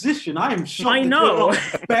a musician. I am shocked I that know. you're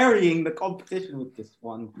not burying the competition with this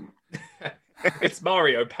one. It's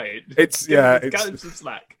Mario Paint. It's Cut him some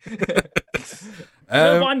slack.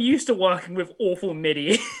 No, I'm used to working with awful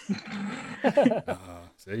MIDI.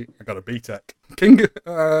 See, I got a B-Tech. King.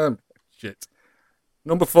 Shit.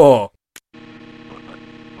 Number 4.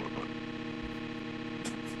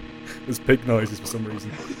 There's pig noises for some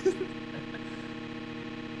reason.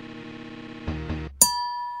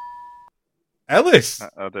 Ellis,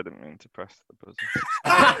 I didn't mean to press the buzzer.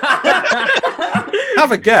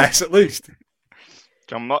 have a guess at least.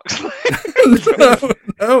 John Moxley.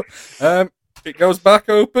 No. It goes back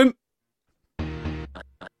open.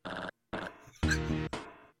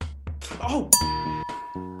 Oh,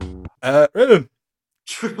 Riddon.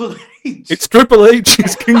 Triple H. It's Triple H,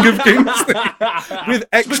 he's King of Kings, with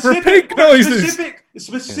extra pig noises.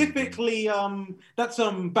 Specifically, that's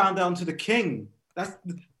bound down to the King. That's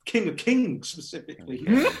the King of Kings specifically.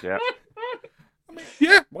 Yeah.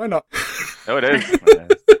 Yeah, why not? Oh, it is.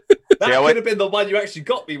 That Yeah, could have been the one you actually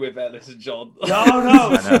got me with, Ellis and John.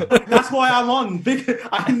 No. That's why I'm on.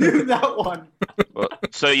 I knew that one. Well,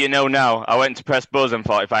 so you know now, I went to press buzz and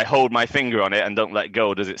thought if I hold my finger on it and don't let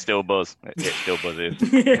go, does it still buzz? It still buzzes.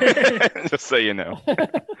 Just so you know.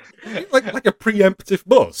 like a preemptive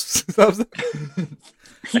buzz.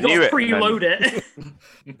 You knew got it, to preload it.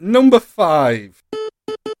 Number 5.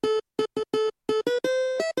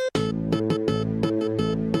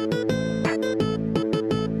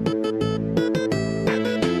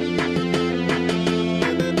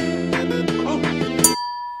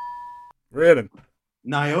 Riddon.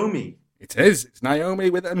 Naomi. It is. It's Naomi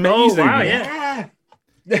with amazing. Oh, wow, yeah.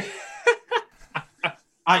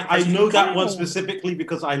 I know that one specifically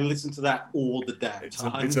because I listen to that all the damn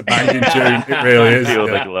time. It's a banging tune. It really is. Feel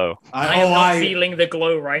the Yeah. glow. I am not feeling the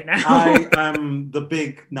glow right now. I am the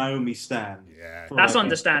big Naomi stan. Yeah. That's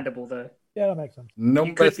understandable, though. Yeah, that makes sense. You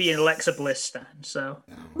Number could be an Alexa Bliss stan, so.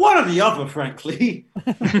 One or the other, frankly.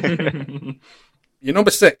 You're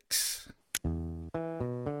number 6.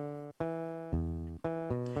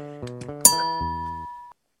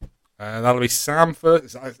 That'll be Sam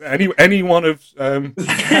first. Any one of. Sam, can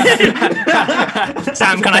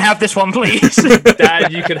I have this one, please?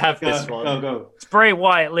 Dad, you can have this one. Go. It's Bray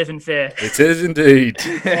Wyatt, Live in Fear. It is indeed.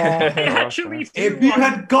 Actually, If you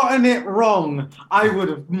had gotten it wrong, I would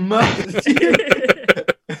have murdered you.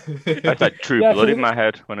 I had True Yeah, Blood so in my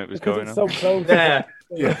head when it was Because going it's on. so close. Yeah.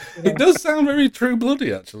 Yeah. It does sound very True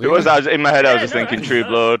Bloody, actually. It was. I was in my head. I was Yeah, just no, thinking it True does.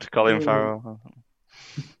 Blood, Colin Farrell.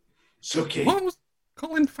 Suki. What was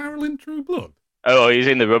Colin Farrell in True Blood? Oh, he's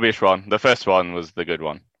in the rubbish one. The first one was the good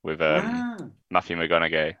one with Ah. Matthew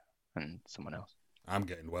McConaughey and someone else. I'm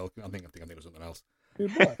getting well. I think it was something else.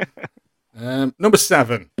 Good boy. Number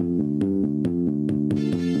 7.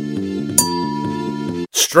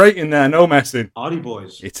 Straight in there, no messing. Hardy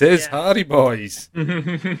Boys. It is Yeah. Hardy Boys.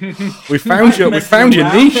 We found you. We found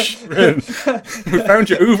your niche. Ren. We found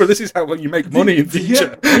your Uber. This is how you make money in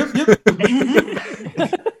future. Yep.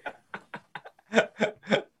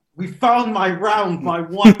 We found my round, my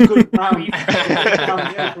one good round.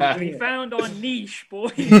 We found our niche,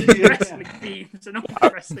 boys. Wrestling themes and all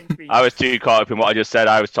wrestling themes. I was too caught up in what I just said.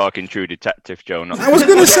 I was talking True Detective, Joe. Not... I was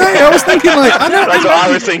going to say. I was thinking like That's what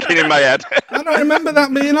I was thinking in my head. I don't remember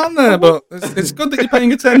that being on there, but it's good that you're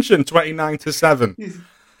paying attention. 29-7.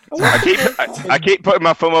 I keep putting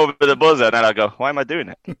my thumb over the buzzer, and then I go, "Why am I doing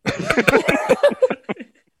it?"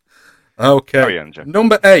 Okay. Carry on, Joe.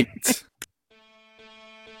 Number 8.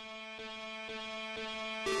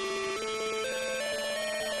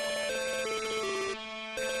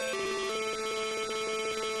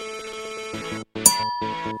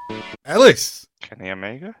 Ellis. Kenny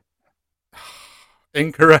Omega.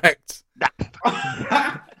 Incorrect.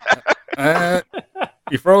 You're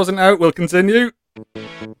frozen out. We'll continue.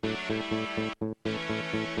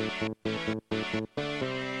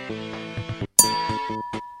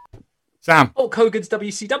 Sam. Hulk Hogan's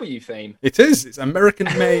WCW theme. It is. It's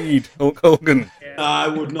American-made Hulk Hogan. I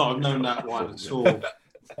would not have known that one at all. No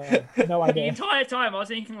The idea. entire time I was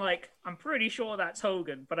thinking, like, I'm pretty sure that's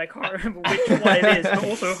Hogan, but I can't remember which one it is. But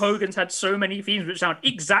also, Hogan's had so many themes which sound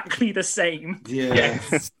exactly the same. Yeah.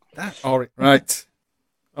 Right.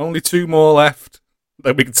 Only 2 more left.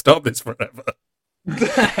 Then we can stop this forever.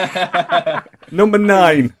 Number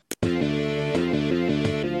 9.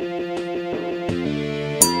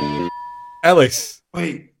 Ellis.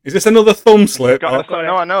 Wait. Is this another thumb slip? Got the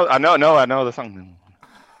song. No, I know the song.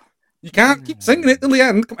 You can't keep singing it till the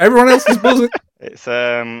end. Everyone else is buzzing. It's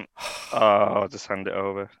I'll just hand it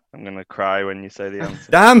over. I'm gonna cry when you say the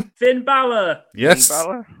answer. Dan. Finn Balor. Yes.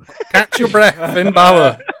 Balor? Catch your breath, Finn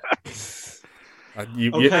Balor.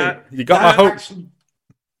 You Okay. got my hope.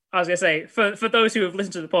 I was gonna say, for those who have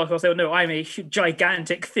listened to the podcast, they'll know I'm a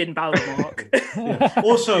gigantic Finn Balor mark. Yeah.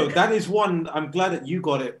 Also, that is one. I'm glad that you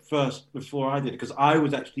got it first before I did, because I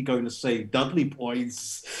was actually going to say Dudley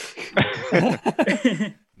points.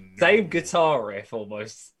 Same guitar riff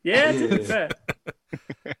almost. Yeah, to be fair.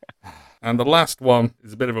 And the last one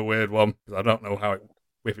is a bit of a weird one because I don't know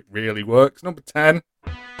if it really works. Number 10.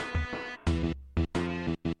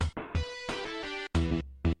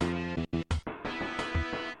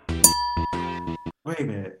 Wait a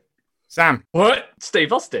minute. Sam. What?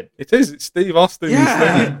 Steve Austin. It is. It's Steve Austin's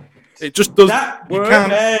Yeah. thing. It just does. That You can't.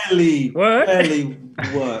 barely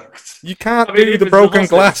worked. You can't I mean, do if the it's broken the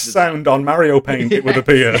glass Austin- sound on Mario Paint. It would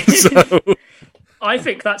appear. So I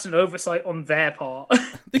think that's an oversight on their part.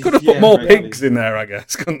 they could have put Yeah, more right. pigs in there, I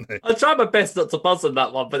guess, couldn't they? I tried my best not to buzz on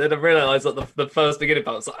that one, but then I realised that the first beginning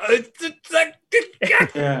part was like,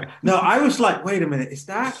 Yeah. No, I was like, wait a minute, is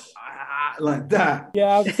that like that?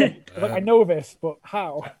 Yeah, I was like, I know this, but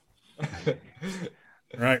how?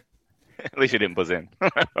 Right. At least you didn't buzz in. All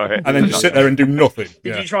right. And then just sit there and do nothing.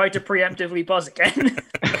 Did Yeah. you try to preemptively buzz again?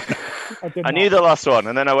 Did I not. knew the last one,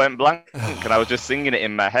 and then I went blank, and I was just singing it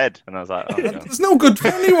in my head, and I was like, oh, no. It's no good for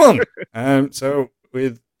anyone. So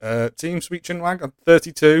with Team Sweet Chinwag on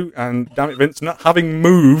 32, and damn it, Vince not having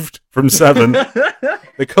moved from 7,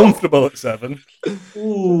 they're comfortable at 7.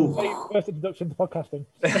 Ooh. First introduction to podcasting.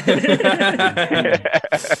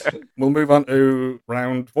 We'll move on to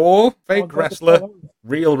round 4. Fake Oh, God, wrestler, it's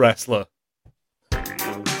real wrestler.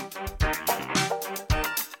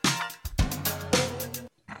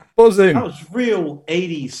 Buzzing. That was real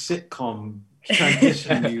 80s sitcom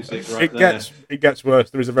transition music right It there. gets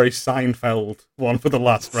worse. There is a very Seinfeld one for the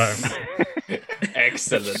last round.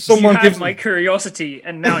 excellent. Someone you had gives my curiosity,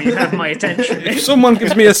 and now you have my attention. If someone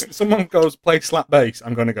gives me someone goes play slap bass,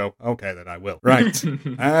 I'm going to go, okay, then I will. Right.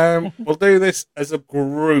 We'll do this as a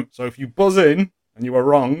group. So if you buzz in and you are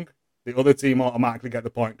wrong, the other team automatically get the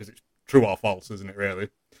point because it's true or false, isn't it, really?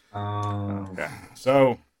 Okay.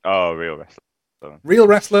 So, Oh, real wrestler. real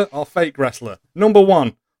wrestler or fake wrestler? Number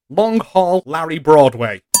 1, Long Haul Larry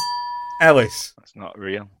Broadway. Ellis. That's not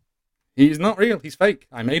real. He's not real. He's fake.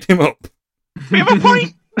 I made him up. We have a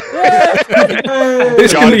point.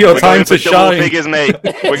 This John, can be your we're time going to for double shine. figures, mate.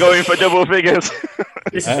 We're going for double figures.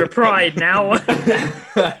 This is for pride now.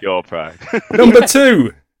 Your pride. Number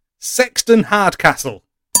 2, Sexton Hardcastle.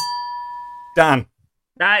 Dan.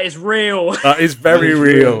 That is real. That is very That is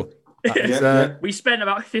real. That is, Yeah. We spent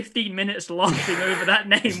about 15 minutes laughing over that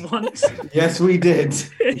name once. Yes, we did.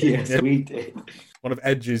 Yes, we did. one of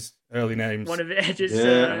Edge's early names. One of Edge's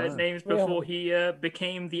Yeah. names before he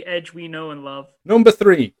became the Edge we know and love. Number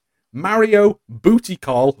 3, Mario Booty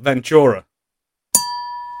Call Ventura.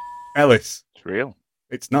 Ellis. It's real.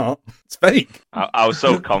 It's not. It's fake. I was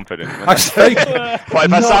so confident. It's fake. But if I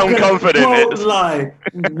Not sound gonna- confident, won't it's... lie.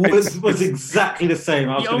 Was exactly the same.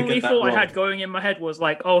 I was The going to only get that thought I wrong. had going in my head was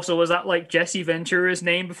like, oh, so was that like Jesse Ventura's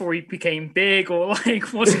name before he became big, or like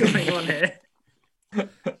what's going on here?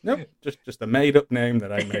 Nope. Just a made up name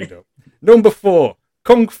that I made up. Number 4,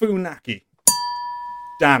 Kung Fu Naki.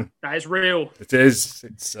 Dan. That is real. It is.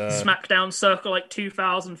 It's SmackDown circa like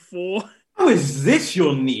 2004. How is this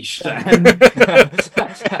your niche, Dan? Do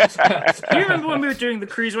you remember when we were doing the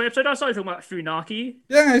Cruiserweight episode? I started talking about Funaki.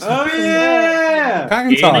 yeah, it's Oh yeah.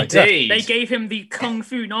 Kantai. Yeah. Indeed. They gave him the Kung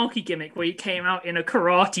Fu Naki gimmick where he came out in a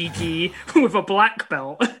karate gi with a black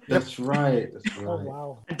belt That's right. That's Oh right.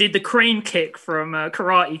 wow. and did the crane kick from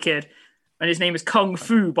Karate Kid. And his name is Kung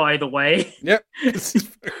Fu, by the way. Yep.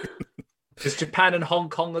 Because Japan and Hong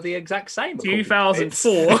Kong are the exact same. according to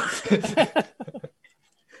 2004.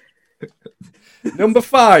 Number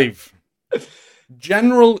 5,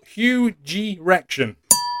 General Hugh G. Rection.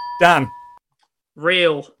 Dan.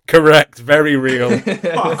 Real. Correct. Very real.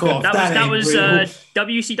 Fuck off. That was real.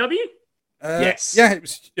 WCW? Yes. Yeah, it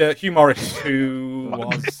was Hugh Morris who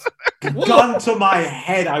was. Gun to my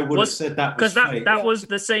head, I would have Was- said that Because was fake. that was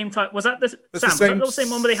the same type. Was that the That's Sam? the Was that same the same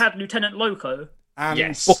one where they had Lieutenant Loco? And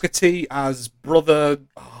Yes. Booker T as brother.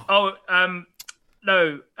 Oh,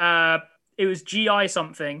 no. It was GI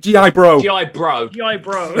something. G.I. Bro. GI Bro. GI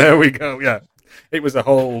Bro. There we go. Yeah. It was a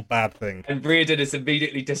whole bad thing. And Reardon is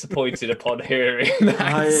immediately disappointed upon hearing that.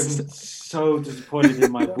 I am so disappointed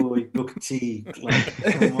in my boy Booker T. Like,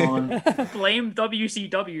 come on. Blame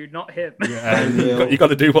WCW, not him. Yeah, will. you got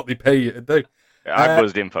to do what they pay you to do. I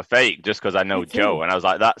buzzed in for fake just because I know Me too. Joe, and I was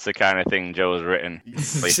like, that's the kind of thing Joe's written. You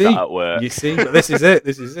Please see, that at work. you see, but this is it.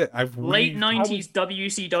 This is it. I've Late weaved- 90s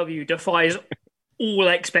WCW defies all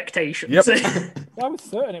expectations. Yep. I was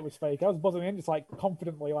certain it was fake. I was buzzing in just like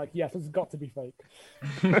confidently, like, yes, this has got to be fake.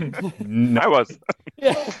 No. I was.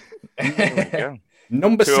 Yeah. There we go.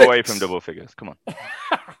 Number Two 6. away from double figures. Come on.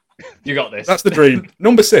 You got this. That's the dream.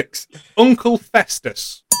 Number 6. Uncle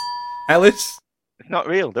Festus. Ellis. It's not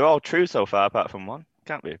real. They're all true so far, apart from one.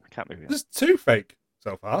 Can't be real. There's 2 fake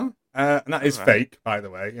so far. And that is Alright. fake, by the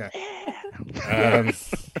way. Yeah.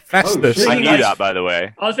 Festus. shit. I Thinking knew like- that, by the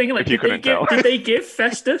way. I was thinking, like, If you couldn't tell. did they give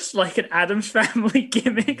Festus like an Adams Family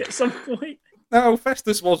gimmick at some point? No,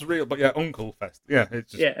 Festus was real, but yeah, Uncle Festus. Yeah,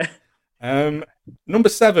 it's just... Yeah. Number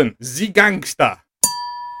 7. The Gangster.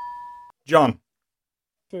 John.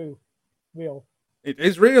 2. Real. It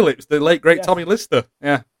is real. It's the late great Yes. Tommy Lister.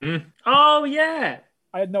 Yeah. Oh yeah.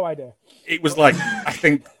 I had no idea. It was like, I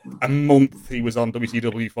think, a month he was on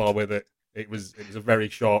WCW for with it. It was a very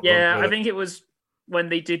short Yeah, run. I think it was when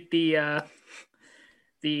they did the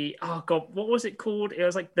oh god, what was it called? It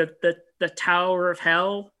was like the Tower of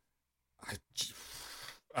Hell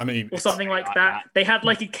I mean, or something like that. They had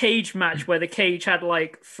like a cage match where the cage had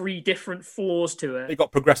like 3 different floors to it it.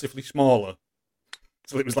 got progressively smaller.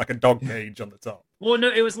 So it was like a dog cage on the top. Well, no,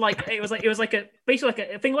 it was like a basically like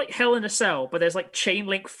a thing like Hell in a Cell, but there's like chain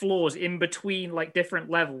link floors in between like different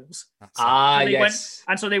levels. That's it. And they yes.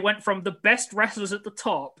 and so they went from the best wrestlers at the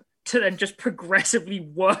top to then just progressively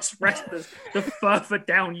worse wrestlers the further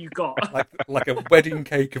down you got. like a wedding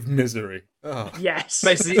cake of misery. Oh. Yes.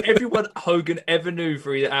 Basically, everyone Hogan ever knew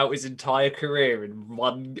throughout his entire career in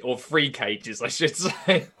 1 or 3 cages, I should say.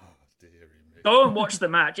 Oh, dearie me. Go and watch the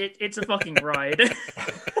match. It's a fucking ride.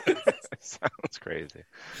 Sounds crazy.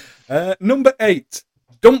 Number 8.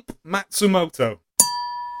 Dump Matsumoto.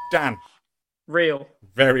 Dan. Real.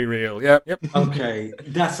 Very real. Yep. Okay,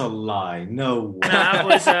 that's a lie. No way. That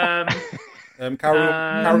was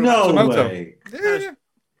Karu No Matsumoto. way. Yeah.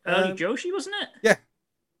 early Joshi, wasn't it? Yeah.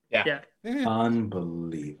 Yeah. Yeah.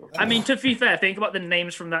 Unbelievable. I mean, to be fair, think about the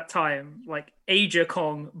names from that time, like Aja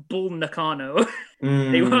Kong, Bull Nakano.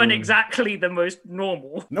 They weren't exactly the most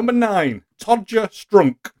normal. Number 9. Todger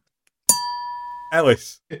Strunk.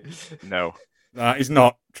 Ellis. No. That is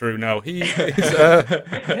not true. No, he is.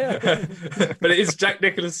 But it is Jack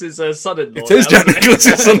Nicklaus's son-in-law. It is now, Jack isn't it?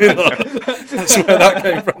 Nicklaus's son-in-law. That's where that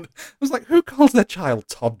came from. I was like, who calls their child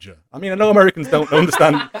Todger? I mean, I know Americans don't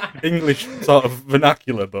understand English sort of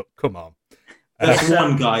vernacular, but come on. There's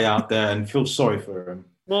one guy out there, and feel sorry for him.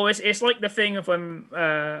 Well, it's like the thing of when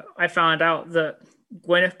I found out that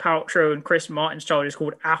Gwyneth Paltrow and Chris Martin's child is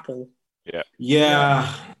called Apple. Yeah.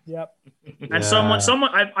 Yep. And someone,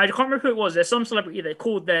 I can't remember who it was. There's some celebrity that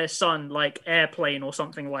called their son like Airplane or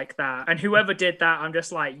something like that. And whoever did that, I'm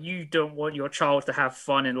just like, you don't want your child to have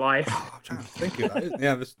fun in life. Oh, I'm trying to think of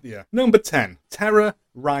that. Yeah. Number 10. Terror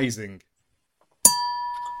Rising.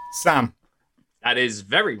 Sam. That is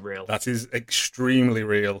very real. That is extremely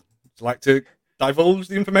real. Would you like to divulge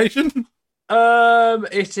the information?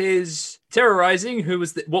 It is Terrorizing, who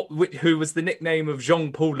was the nickname of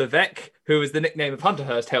Jean-Paul Levesque, who was the nickname of Hunter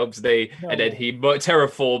Hearst Helmsley, and then he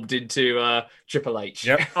terraformed into Triple H.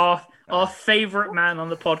 Yep. Our favorite man on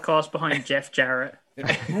the podcast behind Jeff Jarrett.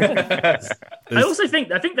 I also think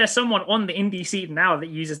there's someone on the indie scene now that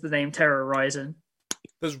uses the name Terror Rising.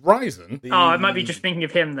 There's Ryzen. Oh, I might be just thinking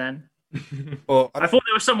of him then. But I thought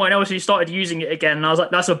there was someone else who started using it again, and I was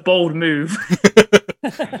like, that's a bold move.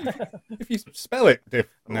 if you spell it different.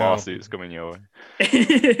 Lawsuits coming your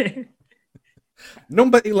way.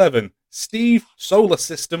 Number 11. Steve Solar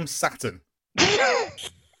System Saturn.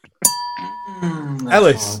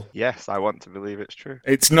 Ellis. hard. Yes, I want to believe it's true.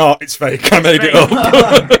 It's not. It's fake. I made it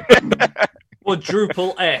up.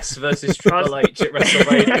 Quadruple S versus Triple H at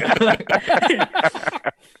WrestleMania.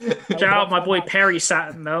 Shout out my boy Perry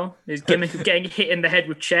Saturn, though. His gimmick of getting hit in the head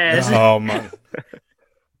with chairs. Oh man.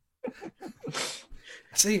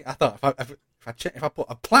 See, I thought if I put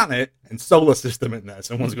a planet and solar system in there,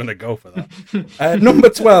 someone's going to go for that. Number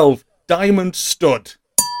 12. Diamond Stud.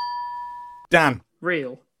 Dan.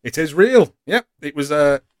 Real. It is real. Yep. It was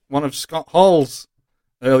one of Scott Hall's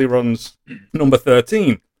early runs. Number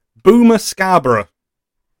 13. Boomer Scarborough.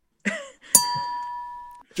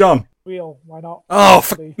 John. Real. Why not? Oh,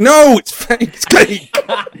 no, it's fake. It's fake.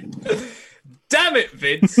 Damn it,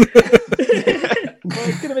 Vince! Well,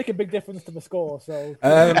 it's going to make a big difference to the score, so...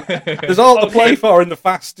 There's all to play for in the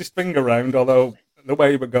fastest finger round, although the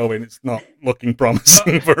way we're going, it's not looking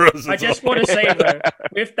promising for us. I just want to say, though,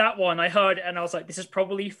 with that one, I heard it and I was like, this is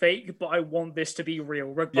probably fake, but I want this to be real,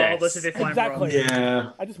 regardless Yes. of if I'm Exactly. wrong.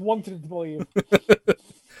 Yeah. I just wanted it to believe.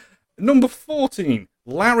 Number 14.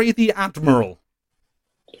 Larry the Admiral.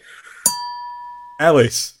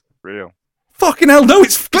 Ellis. Real. Fucking hell, no,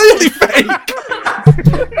 it's clearly fake.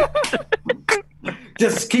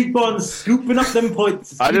 Just keep on scooping up them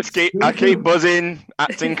points. I keep buzzing,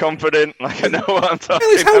 acting confident, like I know what I'm talking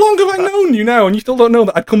Ellis, how about. long have I known you now, and you still don't know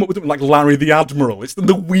that I'd come up with something like Larry the Admiral? It's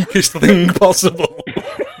the weakest thing possible.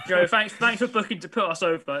 Joe, thanks for booking to put us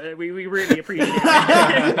over. We really appreciate it.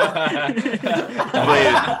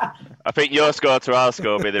 I think your score to our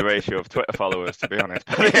score will be the ratio of Twitter followers, to be honest.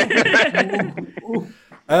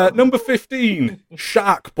 Number 15,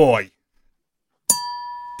 Shark Boy.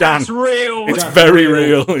 Dan. That's real. It's That's very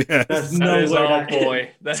real. real, yes. There's That no is way our that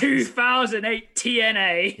boy. 2008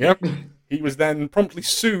 TNA. Yep. He was then promptly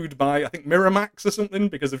sued by, I think, Miramax or something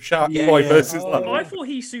because of Shark Yeah, Boy yeah. versus Oh, Larry. I thought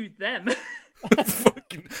he sued them.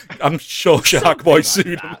 Fucking- I'm sure Shark Boy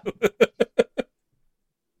sued him.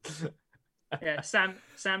 Yeah,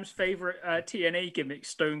 Sam's favorite TNA gimmick,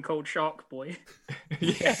 Stone Cold Shark Boy.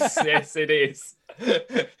 Yes, it is.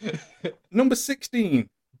 Number 16,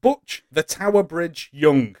 Butch the Tower Bridge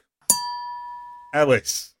Young.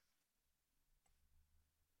 Ellis.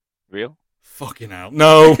 Real? Fucking hell.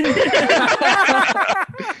 No. I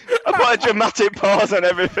put a dramatic pause on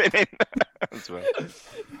everything. As well.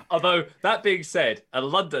 Although, that being said, a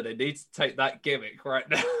Londoner needs to take that gimmick right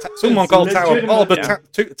now. Someone called Tower. Oh, the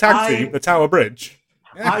legitimate. tag team, the Tower Bridge.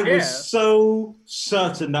 I Yeah. was so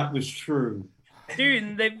certain that was true.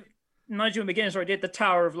 Dude, Nigel McGuinness already did the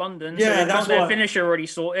Tower of London. Yeah, so they've that's got their why- finisher already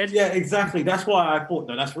sorted. Yeah, exactly. That's why I thought,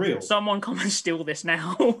 no, that's real. Someone come and steal this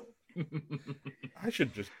now. I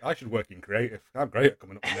should work in creative. I'm great at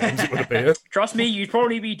coming up with names, it would appear. Trust me, you'd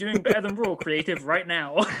probably be doing better than Raw Creative right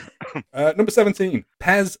now. Number 17,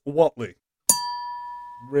 Pez Watley.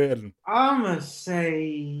 Really, I'm going to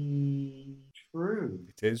say true.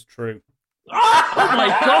 it is true. Oh my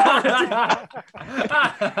god!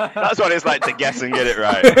 That's what it's like to guess and get it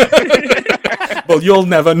right. Well, you'll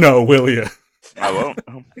never know, will you? I won't.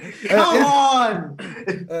 Come on!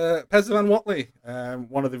 Pez Van Watley,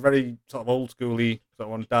 one of the very sort of old schooly sort of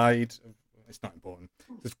one, died. It's not important.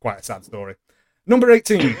 It's quite a sad story. Number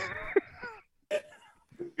 18.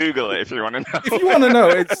 Google it if you want to know. If you want to know,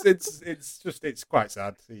 it's quite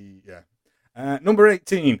sad. Number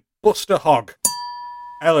 18, Buster Hogg.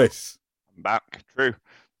 Ellis. I'm back. True.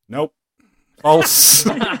 Nope. False.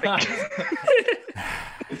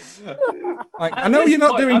 Like, I know you're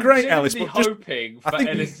not doing great, Ellis, but just hoping I for think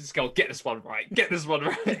Ellis to just go, get this one right, get this one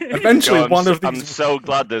right. eventually Yo, one of I'm these. so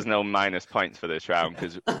glad there's no minus points for this round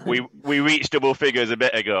because we reached double figures a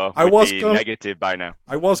bit ago. I We'd was be gonna- negative by now.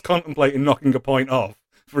 I was contemplating knocking a point off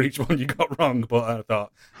for each one you got wrong, but I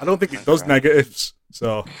thought I don't think it does negatives.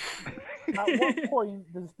 So At what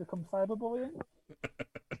point does it become cyberbullying?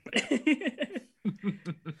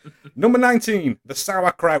 number 19, the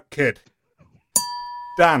Sauerkraut Kid.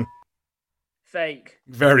 Dan. Fake.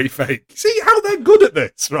 Very fake. See how they're good at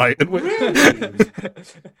this, right? And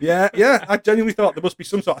yeah. I genuinely thought there must be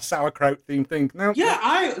some sort of sauerkraut themed thing. Now, Yeah,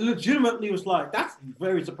 I legitimately was like, that's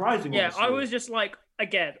very surprising. Yeah, honestly. I was just like,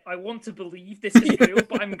 again, I want to believe this is real,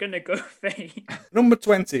 but I'm gonna go fake. number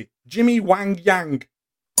 20, Jimmy Wang Yang.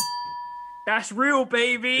 That's real,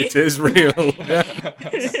 baby. It is real.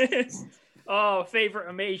 Yeah. Oh,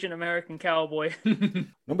 favorite Asian American cowboy.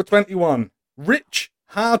 Number 21, Rich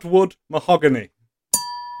Hardwood Mahogany.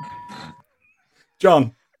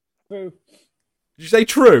 John, True. did you say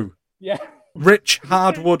true? Yeah. Rich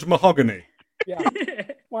Hardwood Mahogany. Yeah.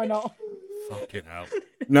 Why not? Fucking hell.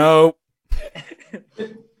 No.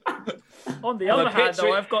 On the I'm other hand,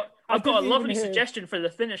 picturing- though, I've got a didn't lovely even hear- suggestion for the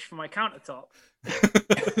finish for my countertop.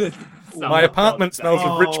 My apartment smells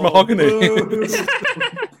of rich Oh, mahogany.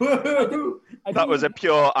 boo. That was a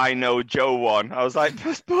pure I know Joe one. I was like,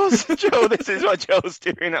 Buzz, Joe, this is what Joe's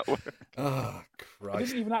doing at work. Oh, I Christ.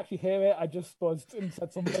 didn't even actually hear it. I just buzzed and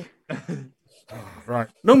said something. Right.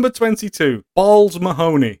 Number 22, Balls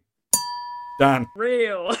Mahoney. Dan,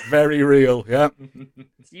 Real. very real, yeah.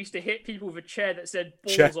 Used to hit people with a chair that said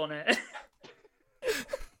balls Chair. on it.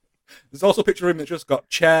 There's also a picture of him that's just got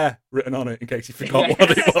chair written on it in case you forgot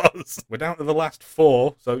what it was. We're down to the last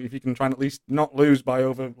 4, so if you can try and at least not lose by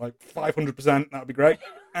over like 500%, that'd be great.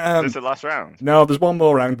 This is the last round. No, there's one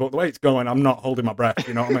more round, but the way it's going, I'm not holding my breath,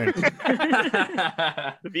 you know what I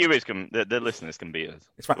mean? The viewers can, the listeners can beat us.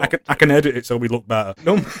 It's fine, I can edit it so we look better.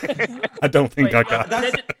 No, I don't think I Wait,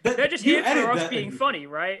 can. They're just You here for edit us that. being funny,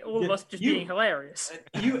 right? All of Yeah, us just you- being hilarious.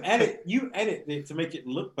 You edit it to make it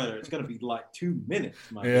look better. It's gonna be like 2 minutes,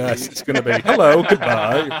 man. Yes, it's going to be, hello,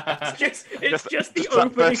 goodbye. It's just the that opening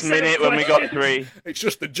first set of minute when we got questions. 3. It's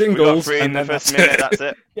just the We got jingles. 3 in and the then first that's minute. it. That's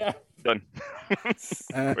it. Yeah. Done.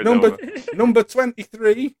 We're Number over. number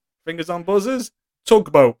 23, fingers on buzzers,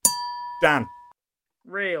 Tugboat. Dan.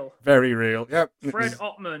 Real. Very real. Yep. It Fred was-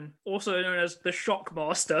 Ottman, also known as the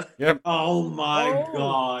Shockmaster. Yep. Oh my Oh,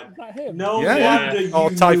 god! is that him? No Yeah. wonder you Oh,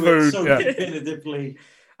 knew Typhoon, it so yeah. definitively.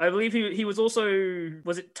 I believe he was also,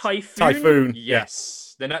 was it Typhoon? Typhoon.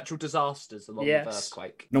 Yes, the natural disasters along Yes. with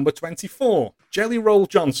earthquake. Number 24, Jelly Roll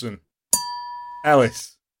Johnson.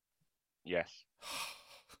 Ellis. Yes.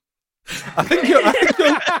 I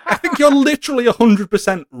think you're literally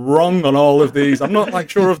 100% wrong on all of these. I'm not like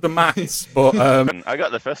sure of the maths, but I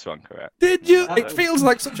got the first one correct. did you? It feels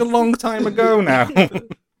like such a long time ago now.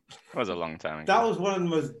 That was a long time ago. That was one of the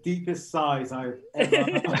most deepest sighs I've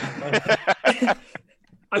ever.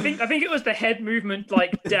 I think it was the head movement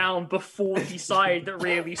like down before he sighed that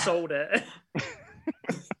really sold it.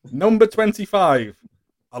 Number 25,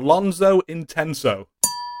 Alonso Intenso.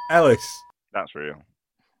 Ellis. That's real.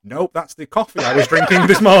 Nope, that's the coffee I was drinking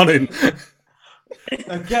this morning.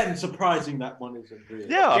 Again, surprising that one isn't real.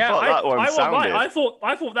 Yeah, I thought that one won't sounded. lie,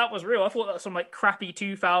 I thought that was real. I thought that was some like crappy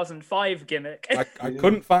 2005 gimmick. I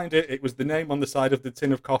couldn't find it. It was the name on the side of the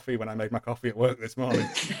tin of coffee when I made my coffee at work this morning.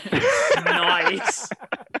 Nice.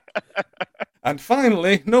 And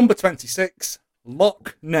finally, number 26,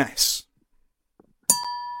 Loch Ness.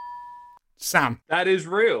 Sam. That is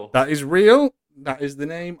real. That is real. That is the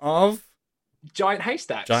name of Giant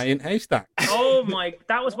haystacks. Giant Haystack. Oh my!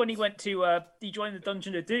 That was when he went to he joined the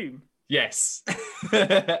Dungeon of Doom. Yes.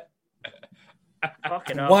 Fucking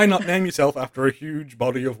hell. Why not name yourself after a huge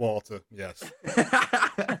body of water? Yes.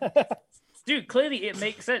 Dude, clearly it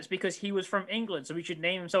makes sense because he was from England, so he should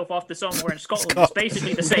name himself after somewhere in Scotland. It's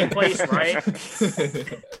basically the same place, right?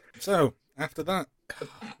 So, after that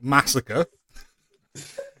massacre,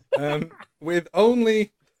 with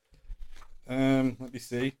only, let me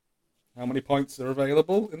see, how many points are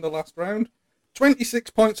available in the last round? 26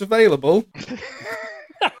 points available.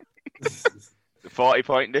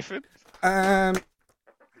 40-point difference.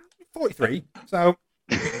 43. So,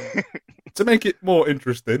 to make it more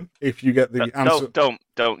interesting, if you get the answer...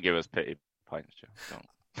 Don't give us pity points, Joe. Don't.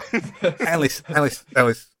 Ellis,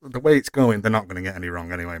 the way it's going, they're not going to get any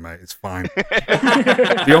wrong anyway, mate. It's fine.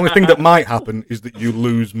 The only thing that might happen is that you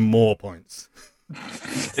lose more points.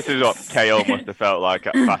 This is what KO must have felt like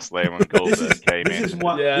at Fastlane when Goldberg came in. This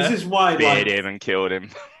is why Beard him and killed him.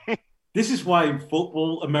 This is why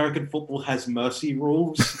American football has mercy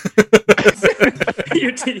rules.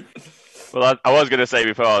 Well, I was going to say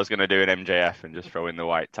before I was going to do an MJF and just throw in the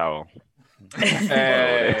white towel.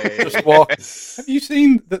 Hey. Just walk. Have you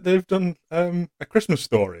seen that they've done a Christmas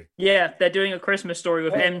Story? Yeah, they're doing a Christmas story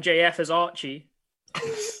with MJF as Archie.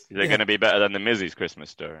 Is it going to be better than the Mizzy's Christmas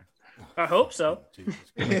story? I hope so. Jesus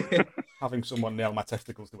Christ. Having someone nail my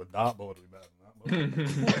testicles to a dartboard would be better than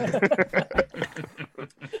that.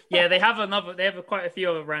 Yeah, they have quite a few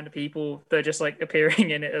other random people that are just like appearing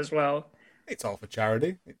in it as well. It's all for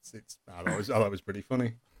charity. I thought it was pretty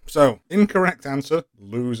funny. So, incorrect answer,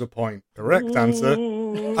 lose a point. Correct answer.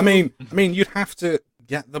 I mean, you'd have to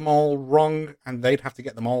get them all wrong, and they'd have to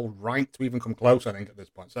get them all right to even come close. I think at this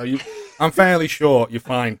point. So, I'm fairly sure you're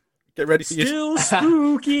fine. Get ready for Still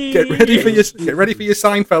spooky. Get ready for your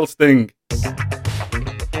Seinfeld sting.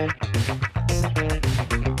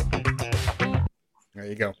 There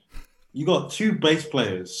you go. You got 2 bass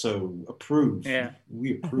players, so approve. Yeah.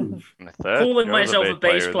 We approve. And the third, Calling Joe's myself a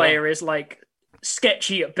bass as well. player is like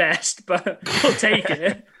sketchy at best, but I'll take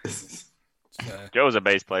it. Joe's a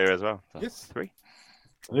bass player as well. So Yes. 3.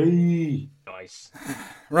 Hey. Nice.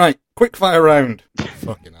 Right, quick fire round.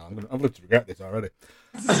 Fucking hell, I've lived to regret this already.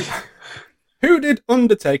 Who did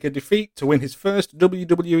Undertaker defeat to win his first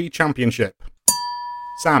WWE Championship?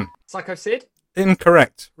 Sam. Psycho Sid?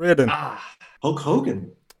 Incorrect. Reardon. Hulk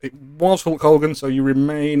Hogan. It was Hulk Hogan, so you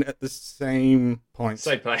remain at the same point.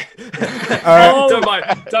 Same play. Uh, Don't mind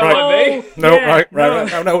me. No, Yeah,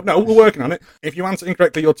 right. No, we're working on it. If you answer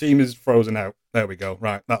incorrectly, your team is frozen out. There we go.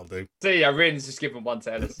 Right, that'll do. See, Ryan's just given one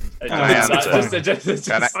to Ellis. Can I answer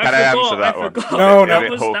that one? No, That no.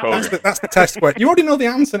 was Hulk That's Hogan. the test question. You already know the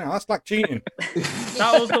answer now. That's like cheating.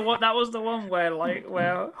 That was the one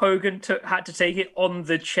where Hogan had to take it on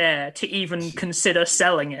the chair to even consider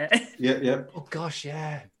selling it. Yep. Oh, gosh,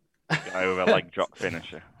 yeah. Guy with a leg drop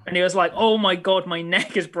finisher. And he was like, "Oh my god, my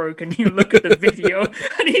neck is broken." You look at the video,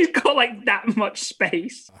 and he's got like that much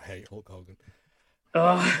space. I hate Hulk Hogan.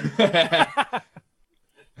 Ugh.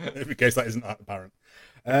 In case that isn't apparent.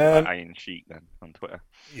 Iron Sheik then on Twitter.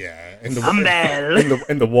 Yeah, Amel.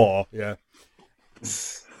 in the war. Yeah.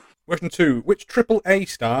 Question 2: which AAA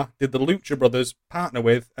star did the Lucha Brothers partner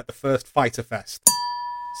with at the first Fyter Fest?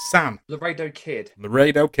 Sam. Laredo Kid.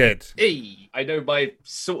 Laredo Kid. I know my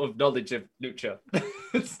sort of knowledge of Lucha.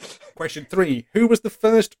 Question 3. Who was the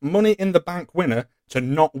first Money in the Bank winner to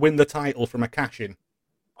not win the title from a cash-in?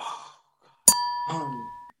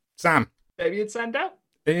 Sam. Damien Sandow?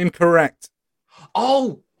 Incorrect.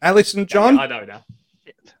 Oh! Ellis and John? I know now.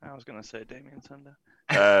 Shit, I was going to say Damien Sandow.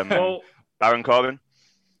 Well, Baron Corbin.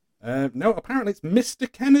 No, apparently it's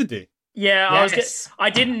Mr. Kennedy. yeah, Yes. I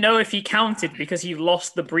didn't know if he counted because he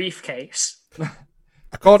lost the briefcase.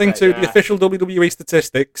 According to yeah. the official WWE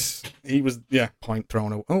statistics, he was, point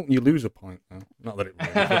thrown away. Oh, you lose a point. Oh, not that it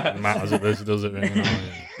really matters at this, does it? Really? No,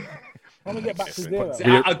 I want to get back to zero. See,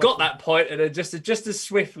 I got that point and it just as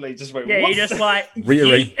swiftly just went, Yeah, what? you just like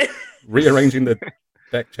Rearranging the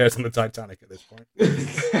deck chairs on the Titanic at this point.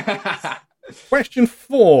 Question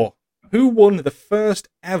 4. Who won the first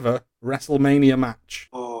ever WrestleMania match?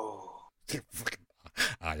 Oh.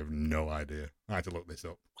 I have no idea. I had to look this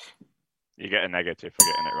up. You get a negative for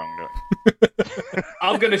getting it wrong, don't you?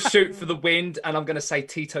 I'm going to shoot for the wind and I'm going to say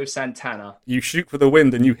Tito Santana. You shoot for the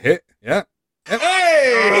wind and you hit. Yeah.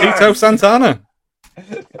 Hey! Tito Santana.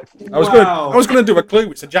 I was going to do a clue.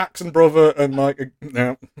 It's a Jackson brother and no.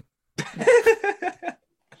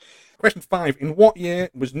 Question 5. In what year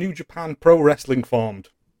was New Japan Pro Wrestling formed?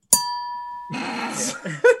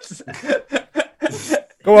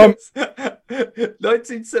 Go on.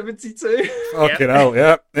 1972. Fucking hell,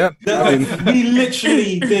 yeah. I mean, We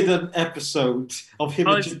literally did an episode of him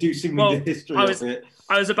I was- introducing well, me the history I was- of it.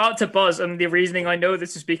 I was about to buzz, and the reasoning I know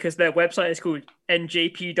this is because their website is called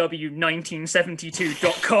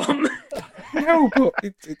njpw1972.com. no, but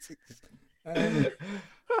it's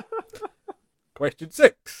Question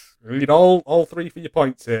 6. We need all 3 for your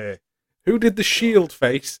points here. Who did the Shield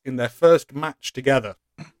face in their first match together?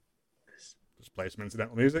 Just play some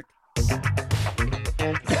incidental music.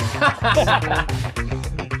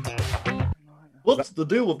 What's the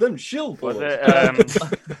deal with them shield Was boys?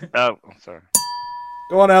 it? Oh, sorry.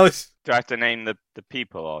 Go on, Ellis. Do I have to name the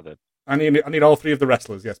people or the I need all 3 of the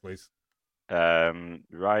wrestlers. Yes, please.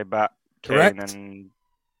 Ryback, Correct. Kane, and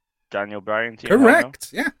Daniel Bryan? Team Correct.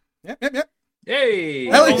 Yeah. Yep. Yay!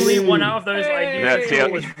 Ellis. Only one out of those I knew Yeah, before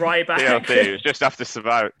was Ryback. TLC. It was just after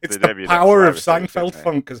Survivor. It's the the debut power of Survivor Series, Seinfeld wasn't it?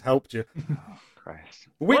 Funk has helped you. Christ.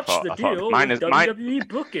 Which What's the I thought deal minus- with WWE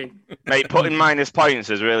booking? Mate, putting minus points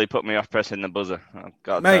has really put me off pressing the buzzer. I've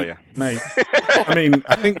got to tell you. mate. I mean,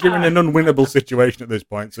 I think you're in an unwinnable situation at this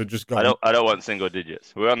point, so just go. I don't want single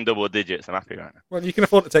digits. We're on double digits. I'm happy right now. Well, you can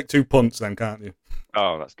afford to take 2 punts then, can't you?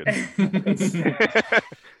 Oh, that's good.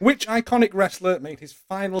 Which iconic wrestler made his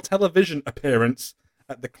final television appearance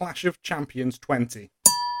at the Clash of Champions 20?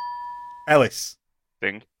 Ellis.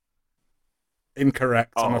 Thing.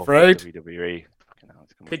 Incorrect, I'm Oh, afraid. WWE. Fucking hell,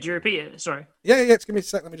 it's coming Could you up. repeat it? Sorry. Yeah, it's give me a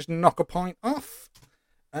sec. Let me just knock a point off.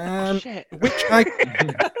 Shit. Which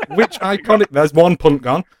iconic? There's 1 punt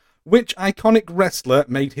gone. Which iconic wrestler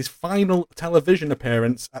made his final television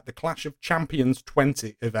appearance at the Clash of Champions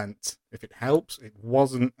 20 event? If it helps, it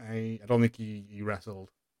wasn't I don't think he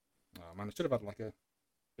wrestled. Oh man, I should have had like a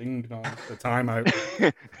ding dong, a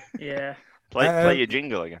timeout. Yeah. Play your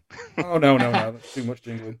jingle again. Oh no, that's too much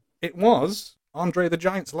jingling. It was Andre the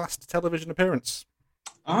Giant's last television appearance.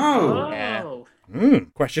 Oh. Yeah.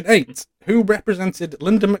 Question 8. Who represented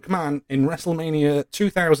Linda McMahon in WrestleMania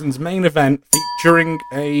 2000's main event featuring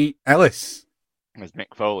a Ellis? It was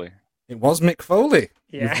Mick Foley. It was Mick Foley.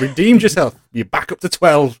 Yeah. You've redeemed yourself. You're back up to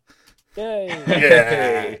 12. Yay.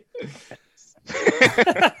 Yeah.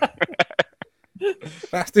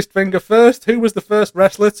 Fastest finger first. Who was the first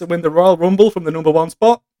wrestler to win the Royal Rumble from the number 1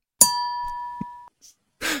 spot?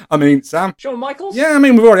 I mean, Sam. Shawn Michaels? Yeah, I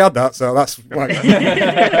mean, we've already had that, so that's like.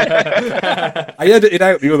 I edited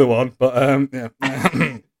out the other one, but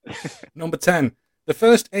yeah. Number 10. The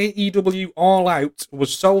first AEW All Out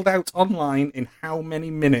was sold out online in how many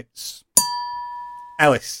minutes?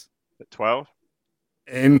 Ellis. At 12.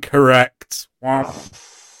 Incorrect. Wow.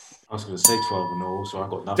 I was going to say 12 and all, so I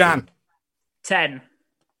got nothing. Dan. 10.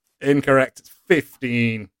 Incorrect. It's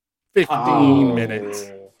 15. 15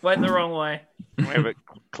 minutes. Went the wrong way. We have a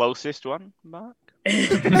closest one, Mark.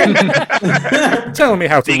 Telling me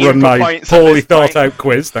how to Digging run for my points at poorly this thought point. out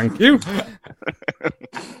quiz. Thank you.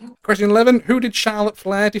 Question 11. Who did Charlotte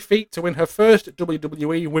Flair defeat to win her first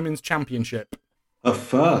WWE Women's Championship? A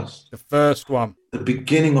first. The first one. The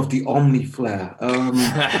beginning of the Omni Flare. Oh,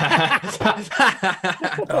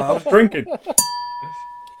 I was drinking.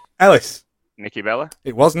 Ellis. Nikki Bella.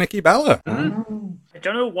 It was Nikki Bella. I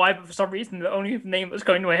don't know why, but for some reason, the only name that was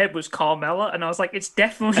going to my head was Carmella, and I was like, it's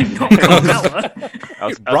definitely not Carmella. I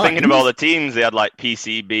was thinking of all the teams. They had like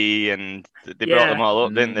PCB, and they brought them all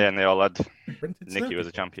up, didn't they? And they all had Nikki was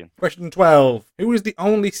a champion. Question 12. Who is the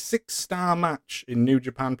only 6-star match in New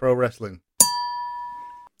Japan Pro Wrestling?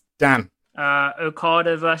 Dan.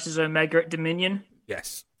 Okada versus Omega at Dominion.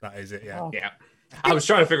 Yes, that is it, yeah. Oh. Yeah. I was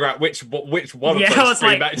trying to figure out which one of I those was three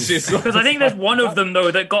like, matches. because I think there's one of them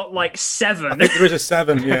though that got like 7. I think there is a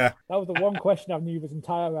 7, yeah. That was the one question I knew this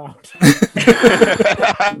entire round.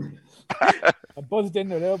 I buzzed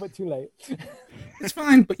in a little bit too late. It's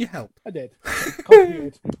fine, but you help. I did.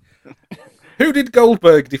 Contributed. Who did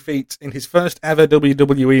Goldberg defeat in his first ever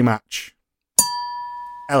WWE match?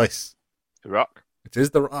 Ellis. The Rock. It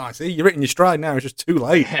is the... I see, you're hitting your stride now. It's just too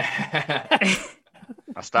late.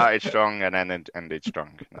 I started strong and then ended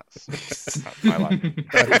strong. That's my life.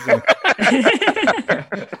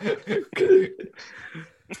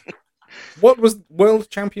 What was World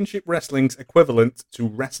Championship Wrestling's equivalent to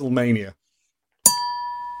WrestleMania?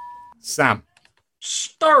 Sam.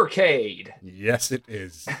 Starcade. Yes, it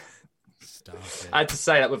is. Starcade. I had to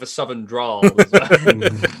say that with a southern drawl. As well.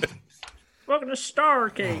 Welcome to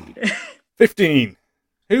Starcade. 15.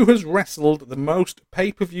 Who has wrestled the most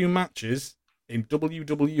pay-per-view matches in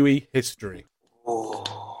WWE history?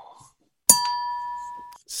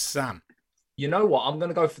 Sam. You know what? I'm going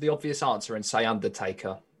to go for the obvious answer and say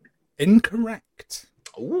Undertaker. Incorrect.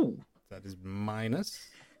 Ooh. That is minus.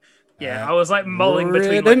 Yeah, I was like mulling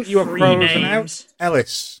between Braden, like you are 3 frozen names. out.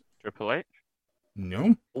 Ellis. Triple H.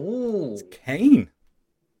 No. Ooh. Kane.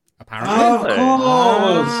 Apparently. Of course.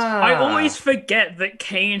 I always forget that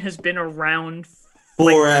Kane has been around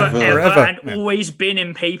Forever. Forever. and Yeah. always been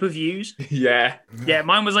in pay-per-views. Yeah. Yeah,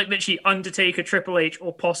 mine was like literally Undertaker, Triple H,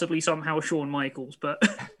 or possibly somehow Shawn Michaels, but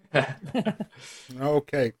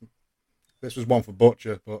Okay. This was one for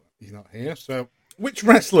Butcher, but he's not here. So, which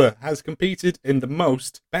wrestler has competed in the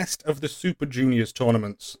most Best of the Super Juniors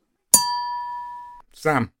tournaments?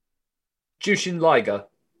 Sam. Jushin Liger.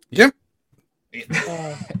 Yeah.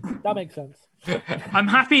 That makes sense. I'm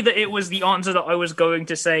happy that it was the answer that I was going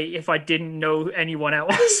to say if I didn't know anyone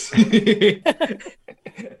else.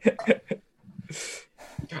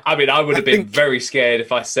 I mean, I would have been think- very scared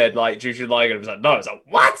if I said like Jushin Liger. I was like, no, it's like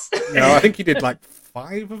what? No, I think he did like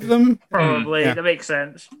 5 of them. Probably, Yeah. that makes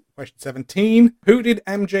sense. Question 17. Who did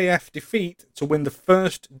MJF defeat to win the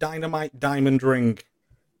first Dynamite Diamond Ring?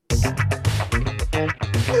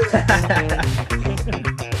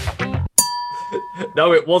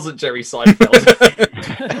 No, it wasn't Jerry Seinfeld.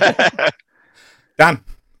 Dan.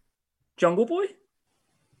 Jungle Boy?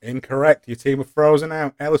 Incorrect. Your team are frozen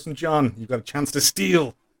out. Ellis and John, you've got a chance to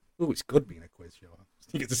steal. Ooh, it's good being a quiz show.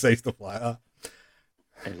 You get to say stuff like that.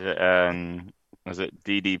 Is it was it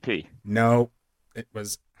DDP? No, it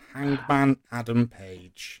was Hangman Adam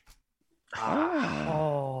Page.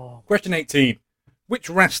 Oh, Question 18. Which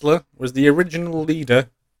wrestler was the original leader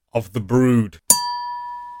of the Brood?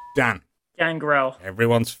 Dan. Gangrel.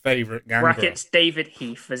 Everyone's favourite Gangrel. Brackets David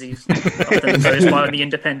Heath, as he's often goes by on the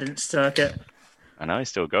independent circuit. I know he's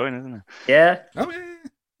still going, isn't he? Yeah. Oh, yeah.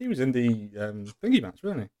 He was in the thingy match,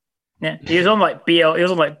 wasn't he? Yeah. He was on like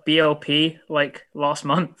BLP like last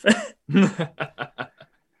month.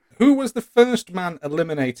 Who was the first man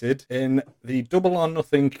eliminated in the Double or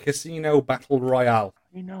Nothing Casino Battle Royale?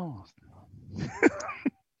 Who knows?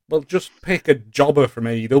 Well, just pick a jobber from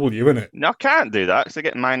AEW, innit? No, I can't do that because I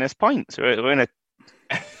get minus points. We're in a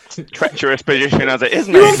treacherous position as it is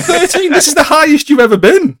You're on now. 13. This is the highest you've ever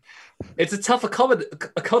been. It's a tough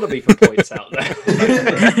economy for points out there.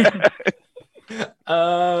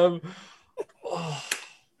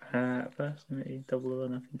 Personally, Double or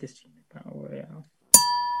Nothing Casino Battle Royale.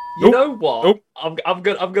 You know what? Nope. I'm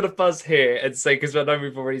gonna buzz here and say because I know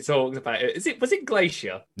we've already talked about it. Was it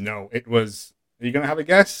Glacier? No, it was... Are you going to have a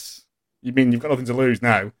guess? You mean you've got nothing to lose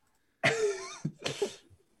now?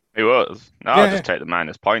 He was. No, Yeah. I'll just take the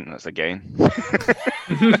minus point. That's a gain.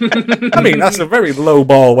 I mean, that's a very low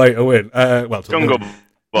ball way to win. Well, to Jungle win.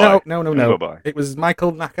 Boy. No. Jungle Boy. It was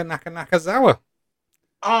Michael Nakazawa.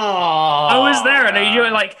 Oh, I was there, and you were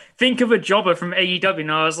like, think of a jobber from AEW,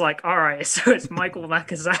 and I was like, all right, so it's Michael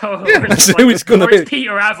Nakazawa, Yeah, or that's it's, who it's gonna or it's be.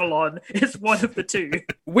 Peter Avalon. It's one of the two.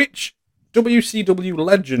 Which WCW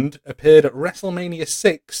legend appeared at WrestleMania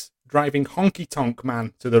 6 driving Honky Tonk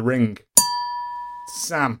Man to the ring?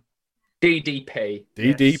 Sam. DDP.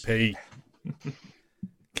 DDP.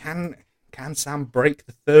 Can Sam break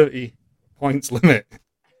the 30 points limit?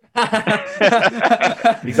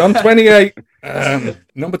 He's on 28.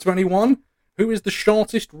 Number 21. Who is the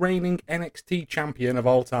shortest reigning NXT champion of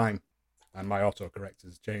all time? And my autocorrect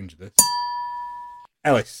has changed this.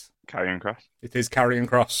 Ellis. Carrying Cross. It is Karrion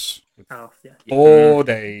Kross. Oh, yeah. 4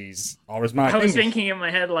 days. Or as my I was thing- thinking in my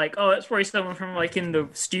head, like, oh, it's probably someone from, like, in the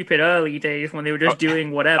stupid early days when they were just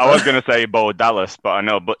doing whatever. I was going to say Bo Dallas, but I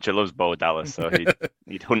know Butcher loves Bo Dallas, so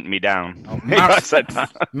he'd hunt me down. Oh, if I said that.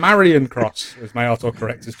 Marion Cross, as my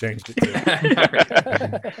autocorrect has changed it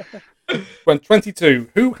to. When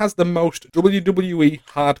 22, who has the most WWE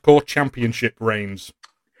Hardcore Championship reigns?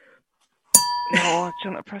 No, I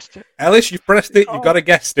shouldn't have pressed it. Ellis, you've pressed it. You've got to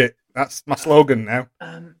guess it. That's my slogan now.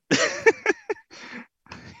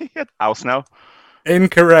 Al Snow.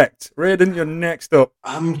 Incorrect. Raiden, you're next up.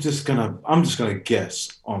 I'm just gonna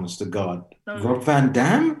guess, honest to God. No. Rob Van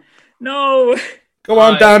Dam? No! Go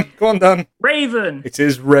on, Dan. Go on, Dan. Raven! It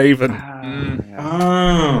is Raven.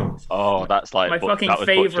 Oh. Oh, that's like My fucking that was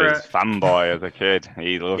favourite. Butcher's fanboy as a kid.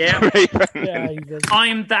 He loved Yeah. Raven. Yeah, he does.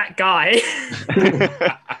 I'm that guy.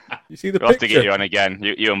 You see the We'll have to get picture? you on again.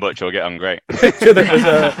 You and Butcher will get on great. Picture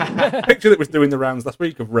that was doing the rounds last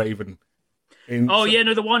week of Raven. Oh, yeah,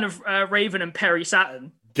 no, the one of Raven and Perry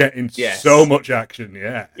Saturn. Getting Yes. so much action,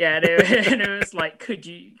 yeah. Yeah, and it was like, could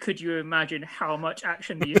you imagine how much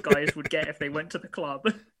action these guys would get if they went to the club?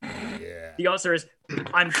 Yeah. The answer is,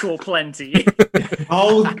 I'm sure plenty.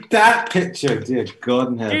 Oh, that picture, dear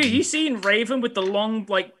God in heaven. Dude, you seen Raven with the long,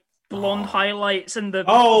 like, blonde highlights and the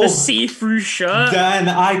Oh. see-through shirt? Dan,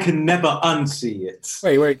 I can never unsee it.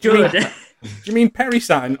 Wait. Do Good. you mean Perry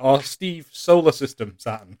Saturn or Steve Solar System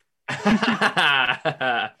Saturn? Is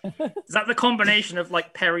that the combination of,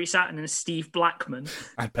 like, Perry Saturn and Steve Blackman?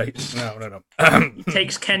 I'd pay. No. He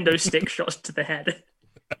takes kendo stick shots to the head.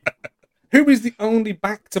 Who is the only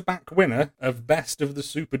back-to-back winner of Best of the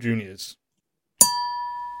Super Juniors?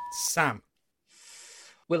 Sam.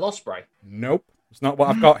 Will Ospreay. Nope. It's not what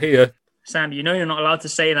I've got here. Sam, you know you're not allowed to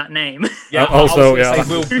say that name. Yeah, Oh, also, I was gonna yeah. say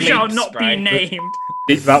Will Who shall Bleep not be Spray. named.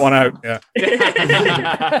 Keep that one out,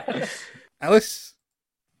 yeah. Ellis?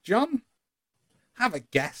 John? Have a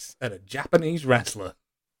guess at a Japanese wrestler.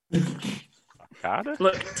 Okada?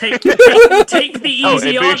 Look, take the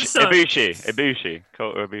easy answer. Ibushi.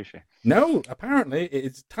 Kota Ibushi. No, apparently it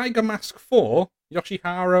is Tiger Mask 4,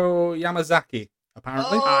 Yoshihiro Yamazaki.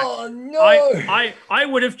 Apparently. Oh no! I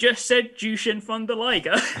would have just said Jushin Thunder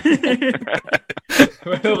Liger.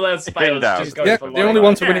 Will fails. down. Just go Yeah, for the only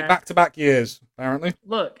one to win it Yeah. back-to-back years, apparently.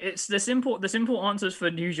 Look, it's the simple answers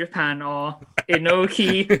for New Japan are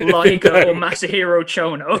Inoki, Liger, or Masahiro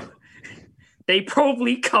Chono. They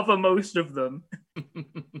probably cover most of them.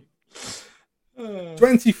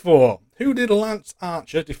 24. Who did Lance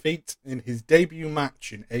Archer defeat in his debut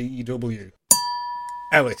match in AEW?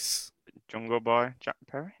 Ellis. Jungle Boy, Jack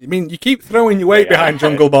Perry. You mean you keep throwing your weight Yeah. behind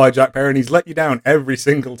Jungle Boy Jack Perry and he's let you down every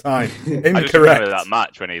single time. I just Incorrect. remember that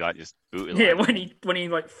match when he like just booted. Yeah, when he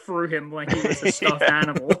like threw him like he was a stuffed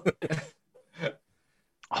animal.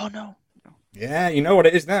 Oh no. Yeah, you know what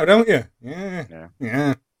it is now, don't you?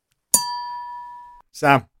 Yeah.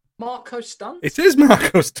 Sam. Marco Stunt. It is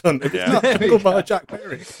Marco Stunt. If it's Yeah. not Jungle Boy Jack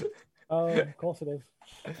Perry. Oh, of course it is.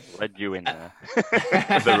 Led you in there.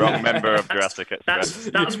 The wrong member of Jurassic Express.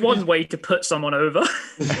 That's one way to put someone over.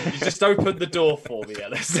 You just opened the door for me,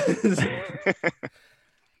 Ellis.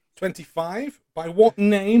 25. By what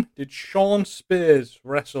name did Shawn Spears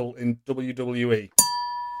wrestle in WWE?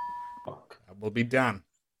 Fuck. That will be Dan.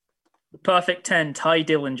 The perfect 10, Ty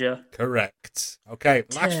Dillinger. Correct. Okay,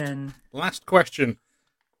 10. last question.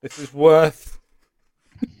 This is worth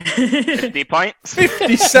 50 points.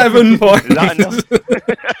 57 points. Is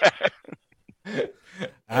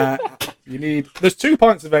that You need. There's 2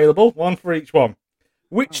 points available, one for each one.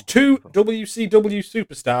 Which two WCW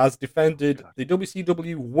superstars defended the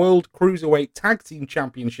WCW World Cruiserweight Tag Team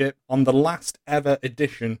Championship on the last ever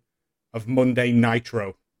edition of Monday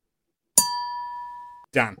Nitro?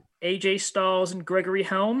 Dan. AJ Styles and Gregory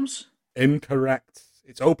Helms. Incorrect.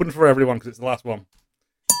 It's open for everyone because it's the last one.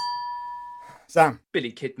 Sam.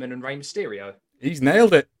 Billy Kidman and Rey Mysterio. He's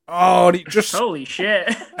nailed it. Oh, and Holy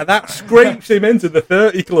shit. and that scrapes him into the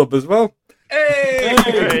 30 club as well. Hey!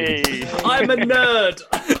 Hey. I'm a nerd.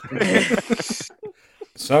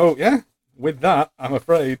 So yeah, with that, I'm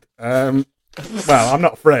afraid. Well, I'm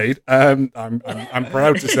not afraid. I'm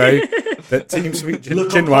proud to say that Team Sweet Look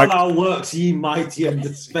upon Chinwag. our works, ye mighty and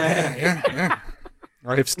despair. Yeah.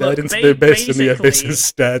 I have stared Look, into the abyss, and the abyss basically- has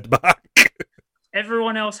stared back.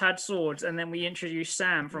 Everyone else had swords, and then we introduced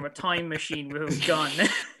Sam from a time machine with a gun.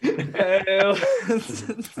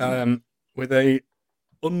 With a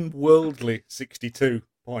unworldly 62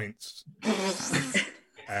 points.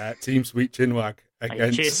 Team Sweet Chinwag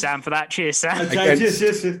against. Cheers, Sam, for that. Cheers, Sam. Okay, Against-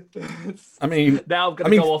 yes. I mean, Now I'm going I to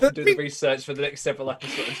mean, go off and do the research for the next several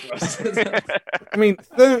episodes for us.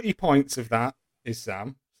 30 points of that is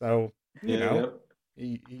Sam. So you know,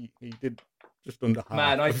 he did just under half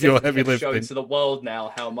Man, I of your think heavy I've shown lifting. to the world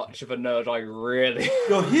now how much of a nerd I really.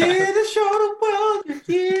 You're here to show the world.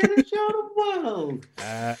 You're here to show the world.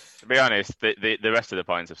 To be honest, the rest of the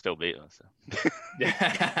points have still beat us. So.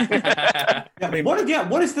 Yeah. Yeah, I mean, what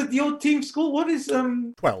is your team score? What is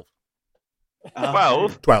 12.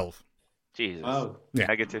 12? 12. Jesus. Oh. Yeah.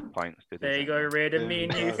 Negative points. There you go, Rid of me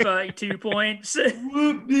and you, Yeah. 32 points. If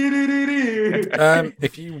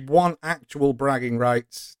you want actual bragging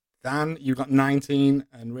rights, Dan, you got 19,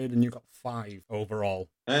 and Raiden, you got 5 overall.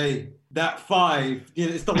 Hey, that 5. Yeah,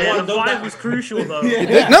 it's the Yeah, one. the don't 5 that- was crucial, though.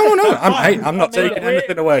 Yeah. No. I'm not That made taking it.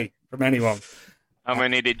 anything away from anyone. How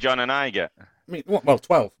many did John and I get? I mean, what? Well,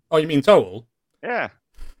 12. Oh, you mean total? Yeah.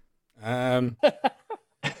 Um,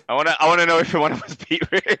 I want to know if one of us beat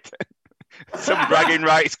Rid. Some bragging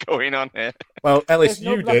rights going on here. well, Ellis, There's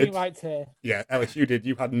no you bragging did. rights here. Yeah, Ellis, you did.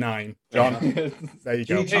 You had 9. John, there you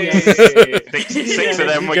go. GG. Six of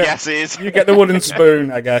them You were get- guesses. You get the wooden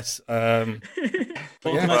spoon, I guess. Well, Yeah.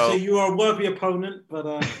 can I Well- say you are a worthy opponent,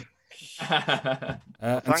 but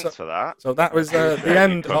And Thanks for that. so that was the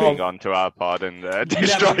end Coming of. on to our pod and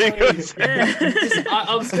destroying us.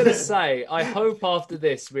 I was going to say, I hope after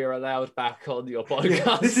this we're allowed back on your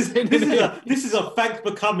podcast. this is a thanks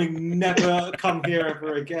for coming. Never come here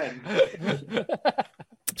ever again.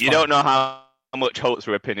 You don't know how much hopes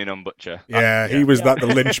we're pinning on Butcher. Yeah, he was the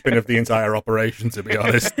linchpin of the entire operation, to be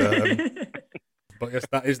honest. But yes,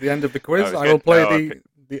 that is the end of the quiz. That was I will good. play Oh,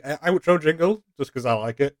 the outro jingle just because I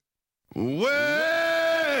like it. Well,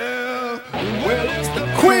 It's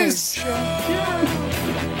the quiz.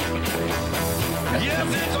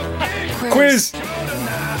 Quiz.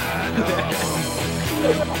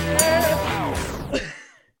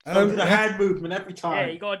 So do the hand movement every time.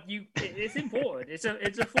 Yeah, you got you. It's important. It's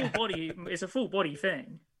a full body. It's a full body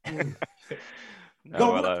thing. No,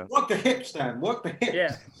 Go well, work the hips, Dan. Work the hips.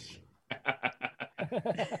 Yeah. It's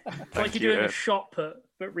like Thank you're you, doing a shot put,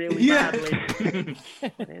 but really Yeah. badly.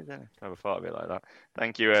 Never thought of it like that.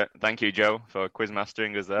 Thank you, Joe, for quiz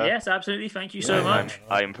mastering us there. Yes, absolutely. Thank you so Yeah. much.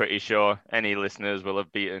 I am pretty sure any listeners will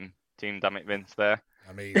have beaten Team Dammit Vince there.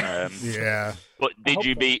 I mean, Yeah. But I did hope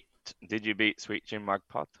you so. beat Sweet Chin Mag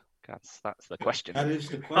Pod? That's the question. That is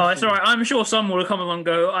the question. Oh, it's all right. I'm sure someone will come along and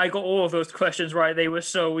go, I got all of those questions right. They were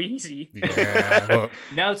so easy. yeah. But,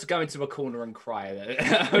 Now to go into a corner and cry.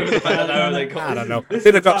 I don't know. This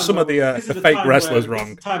They'd is have got time some of where- the this is fake time wrestlers where, wrong.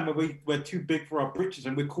 This is the time where we're too big for our britches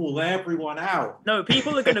and we call everyone out. No,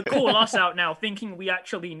 people are going to call us out now thinking we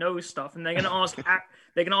actually know stuff, and they're going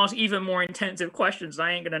to ask even more intensive questions.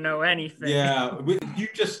 I ain't going to know anything. Yeah,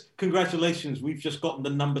 congratulations. We've just gotten the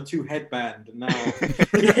number 2 headband, and now.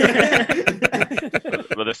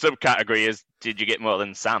 Well, the subcategory is: did you get more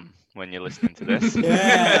than Sam when you're listening to this?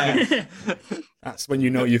 Yeah. That's when you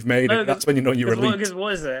know you've made No, it. That's when you know you're elite. Because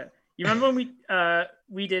what is it? You remember when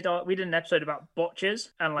we did an episode about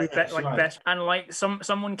botches and like Yes, right. best, and like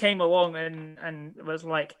someone came along and was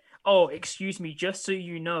like, oh, excuse me, just so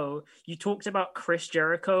you know, you talked about Chris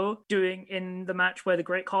Jericho doing in the match where the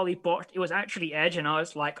Great Khali botched. It was actually Edge, and I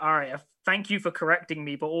was like, all right, thank you for correcting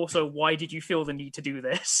me, but also, why did you feel the need to do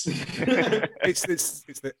this? It's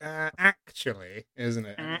the actually, isn't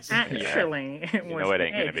it? It's- Actually, it You was know it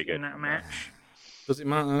ain't gonna Edge be good. in that match. Does it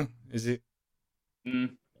matter? Is it?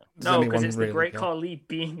 Mm. Does No, because anyone it's the really Great care? Khali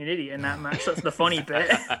being an idiot in that match. That's the funny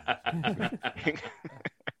bit.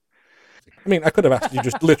 I mean, I could have asked you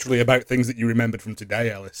just literally about things that you remembered from today,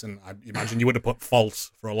 Ellis, and I imagine you would have put false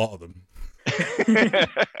for a lot of them.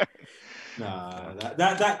 Nah,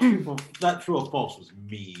 that true or false was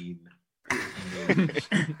mean.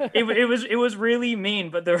 it was really mean,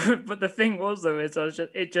 but the thing was though is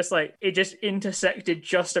it just intersected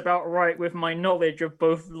just about right with my knowledge of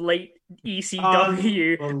both late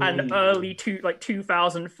ECW and early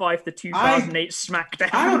 2005 to 2008 SmackDown.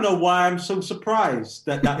 I don't know why I'm so surprised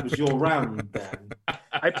that was your round then.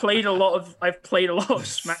 I've played a lot of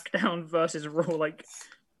SmackDown versus Raw, like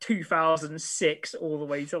 2006 all the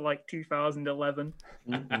way to like 2011.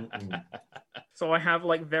 So I have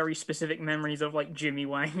like very specific memories of like Jimmy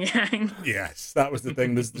Wang Yang. Yes, that was the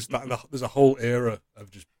thing. There's a whole era of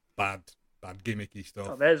just bad gimmicky stuff.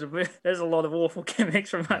 Oh, there's a lot of awful gimmicks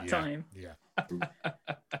from that time. Yeah.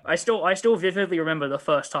 I still vividly remember the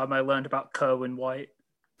first time I learned about Kerwin White.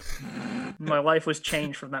 My life was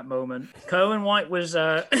changed from that moment. Kerwin White was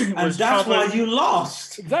And that's why you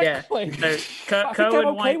lost. Exactly. So, I think I'm Kerwin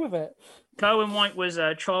okay White. with it. Kerwin White was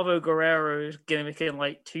Chavo Guerrero's gimmick in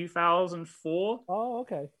like 2004, Oh,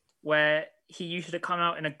 okay. where he used to come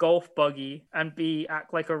out in a golf buggy and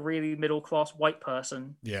act like a really middle class white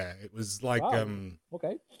person. Yeah, it was like Wow.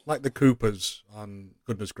 Okay. like the Coopers on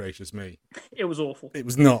Goodness Gracious Me. It was awful. It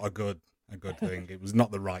was not a good thing. It was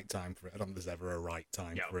not the right time for it. I don't think there's ever a right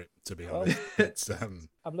time Yeah. for it, to be Well- honest. It's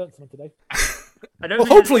I've learned something today. I don't well, think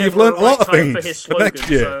hopefully there's you've ever learned a lot of right time things for his for next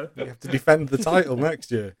slogan, year. so- You have to defend the title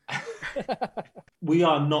next year. We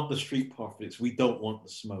are not the Street Profits. We don't want the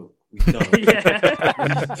smoke. We don't.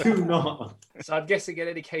 Yeah. We do not. So I'm guessing in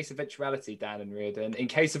any case of eventuality, Dan and Reardon, in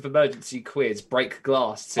case of emergency quiz, break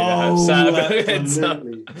glass to Oh, Sam.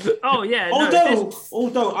 absolutely. Oh yeah. No,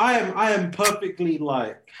 Although I am perfectly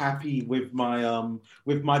like happy with my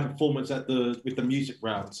performance with the music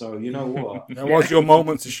round. So you know what? There was your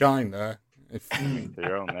moment to shine there. If,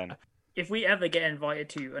 Your own then. if we ever get invited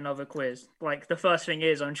to another quiz, like the first thing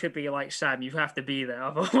is I should be like, Sam, you have to be there,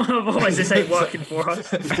 otherwise this ain't working for us.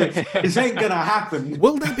 This ain't gonna happen.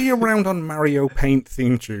 will there be a round on Mario Paint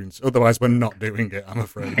theme tunes? Otherwise, we're not doing it, I'm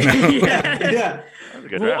afraid. Yeah. Yeah. That was a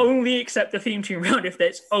good We'll round. only accept the theme tune round if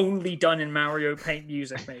it's only done in Mario Paint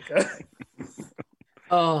Music Maker.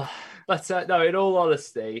 Oh, but no, in all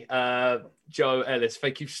honesty, Joe Ellis,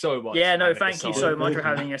 thank you so much. Yeah, for no, having thank us you on. so much for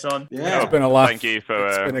having us on. Yeah. It's been a laugh. Thank you for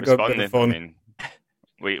It's been a good bit responding. of fun.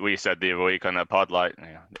 I mean, we said the other week on the pod, like, you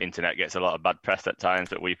know, the internet gets a lot of bad press at times,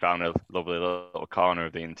 but we found a lovely little corner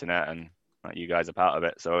of the internet, and like, you guys are part of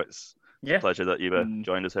it. So it's Yeah. a pleasure that you've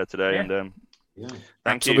joined us here today, Yeah. and Yeah.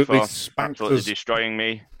 thank Absolutely you for spanked absolutely us. destroying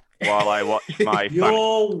me while I watch my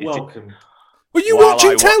You're welcome. Were you while watching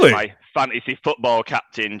I watch telly? my fantasy football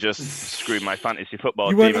captain just screw my fantasy football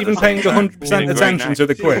You team weren't at even the same paying time. 100% It's a great attention night. to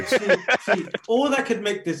the quiz. See, all that could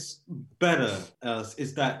make this better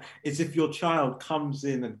is if your child comes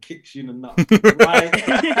in and kicks you in the nuts.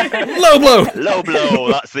 Right? Low blow! Low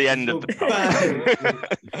blow. That's the end of the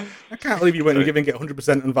Bang. I can't believe you weren't giving it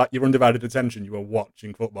 100% your undivided attention. You were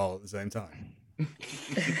watching football at the same time.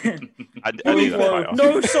 I do that quite often.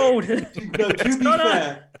 No sold.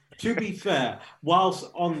 No, to be fair, whilst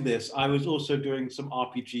on this, I was also doing some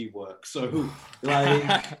RPG work. So,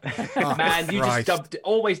 like, Oh, Man, you Christ. just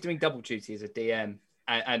always doing double duty as a DM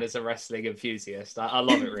and as a wrestling enthusiast. I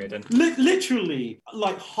love it, Reardon. literally,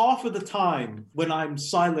 like half of the time when I'm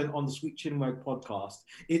silent on the Sweet Chinwag podcast,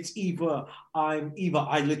 it's either I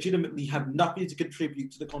legitimately have nothing to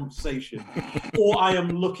contribute to the conversation, or I am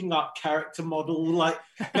looking up character model like.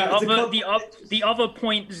 The other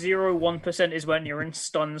 0.01% is when you're in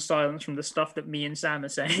stunned silence from the stuff that me and Sam are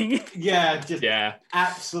saying. Yeah, just Yeah.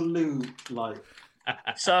 absolute like.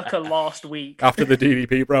 Circa last week. After the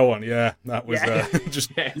DDP Pro one, yeah, that was Yeah.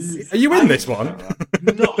 just. Yes. Are you in this one?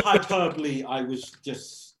 Not hyperbole. I was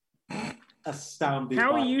just astounded.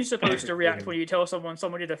 How by are you supposed to react everything. when you tell someone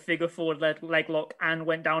did a figure forward leg lock and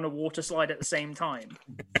went down a water slide at the same time?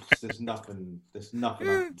 There's nothing I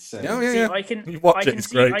can say. Oh, yeah, See, yeah. I can, You watch I it, can it's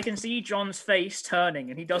see, great. I can see John's face turning,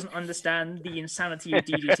 and he doesn't understand the insanity of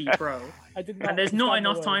DDT Pro. I did And there's not understand the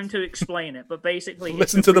enough time words. to explain it, but basically,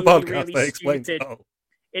 Listen it's a to the really, podcast. really They explain stupid- it all.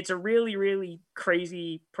 It's a really, really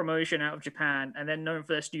crazy promotion out of Japan, and they're known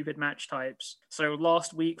for their stupid match types. So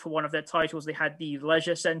last week, for one of their titles, they had the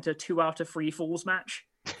Leisure Center 2 out of 3 falls match.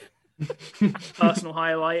 Personal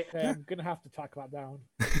highlight. Okay, I'm gonna have to track that down.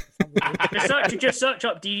 Just search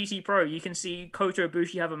up DDT Pro. You can see Kota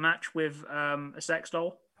Ibushi have a match with a sex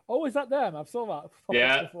doll. Oh, is that them? I've saw that.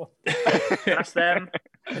 Yeah. Before. That's them.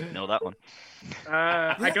 Know that one.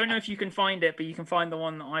 I don't know if you can find it, but you can find the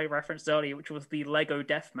one that I referenced earlier, which was the Lego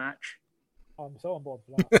Death Match. I'm so on board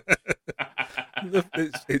for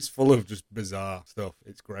that. It's full of just bizarre stuff.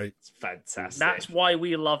 It's great. It's fantastic. That's why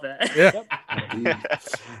we love it. Yeah.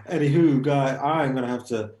 Anywho, guy, I'm gonna have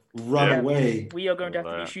to run Yeah. away. We are going to have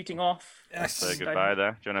to Well, be shooting off. Say goodbye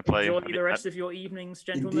there. Do you want to play? Enjoy the rest of your evenings,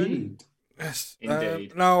 gentlemen. Indeed. Yes.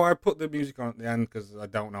 Indeed. No, I put the music on at the end because I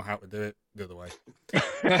don't know how to do it the other way.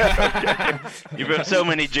 You've got so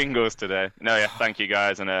many jingles today. No, yeah, thank you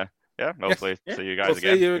guys, and hopefully Yeah. see you guys We'll see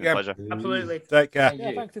again. you It's been a again. pleasure. Absolutely. Take care. Thank Yeah,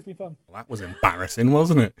 you. thanks. It's been fun. Well, that was embarrassing,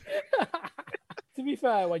 wasn't it? To be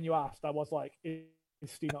fair, when you asked, I was like, "Is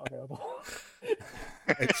Steve not available?"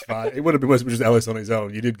 It's fine. It would have been worse if it was just Ellis on his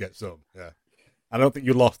own. You did get some. Yeah. I don't think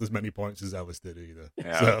you lost as many points as Ellis did either.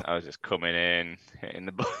 Yeah, So, I was just coming in, hitting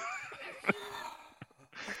the ball.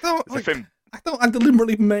 I thought I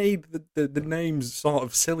deliberately made the names sort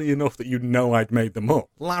of silly enough that you'd know I'd made them up.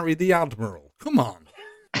 Larry the Admiral. Come on.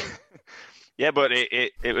 Yeah, but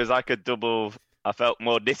it was like a double. I felt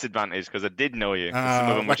more disadvantaged because I did know you. 'Cause some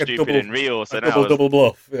of them like were a stupid double- and real. So A now I was- double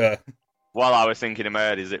bluff. Yeah. while I was thinking in my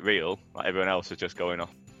head, is it real? Like everyone else was just going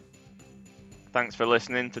off. thanks for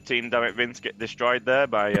listening to Team Dammit Vince get destroyed there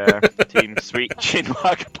by Team Sweet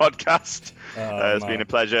Chinwag podcast. It's been a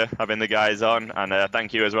pleasure having the guys on, and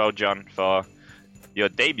thank you as well, John, for your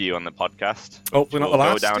debut on the podcast. Hopefully not the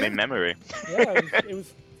last. Go down in memory. Yeah, it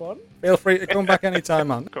was fun. Feel free to come back anytime,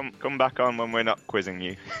 man. Come back on when we're not quizzing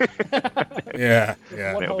you. Yeah.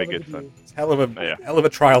 One It'll hell be of a good review. fun. It's hell of a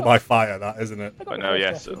trial by fire, that, isn't it? I got But the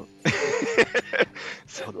no, first yeah, question.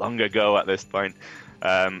 so long ago at this point.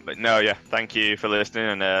 But no, yeah, thank you for listening,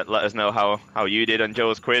 and let us know how you did on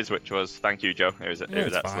Joe's quiz, which was, thank you, Joe. It was it's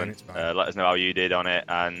excellent. fine, it's fine. Let us know how you did on it,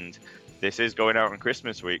 and this is going out on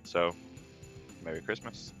Christmas week, so Merry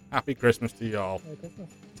Christmas. Happy Christmas to you all. Merry Christmas.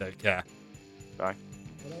 Take care. Bye.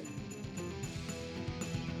 Bye-bye.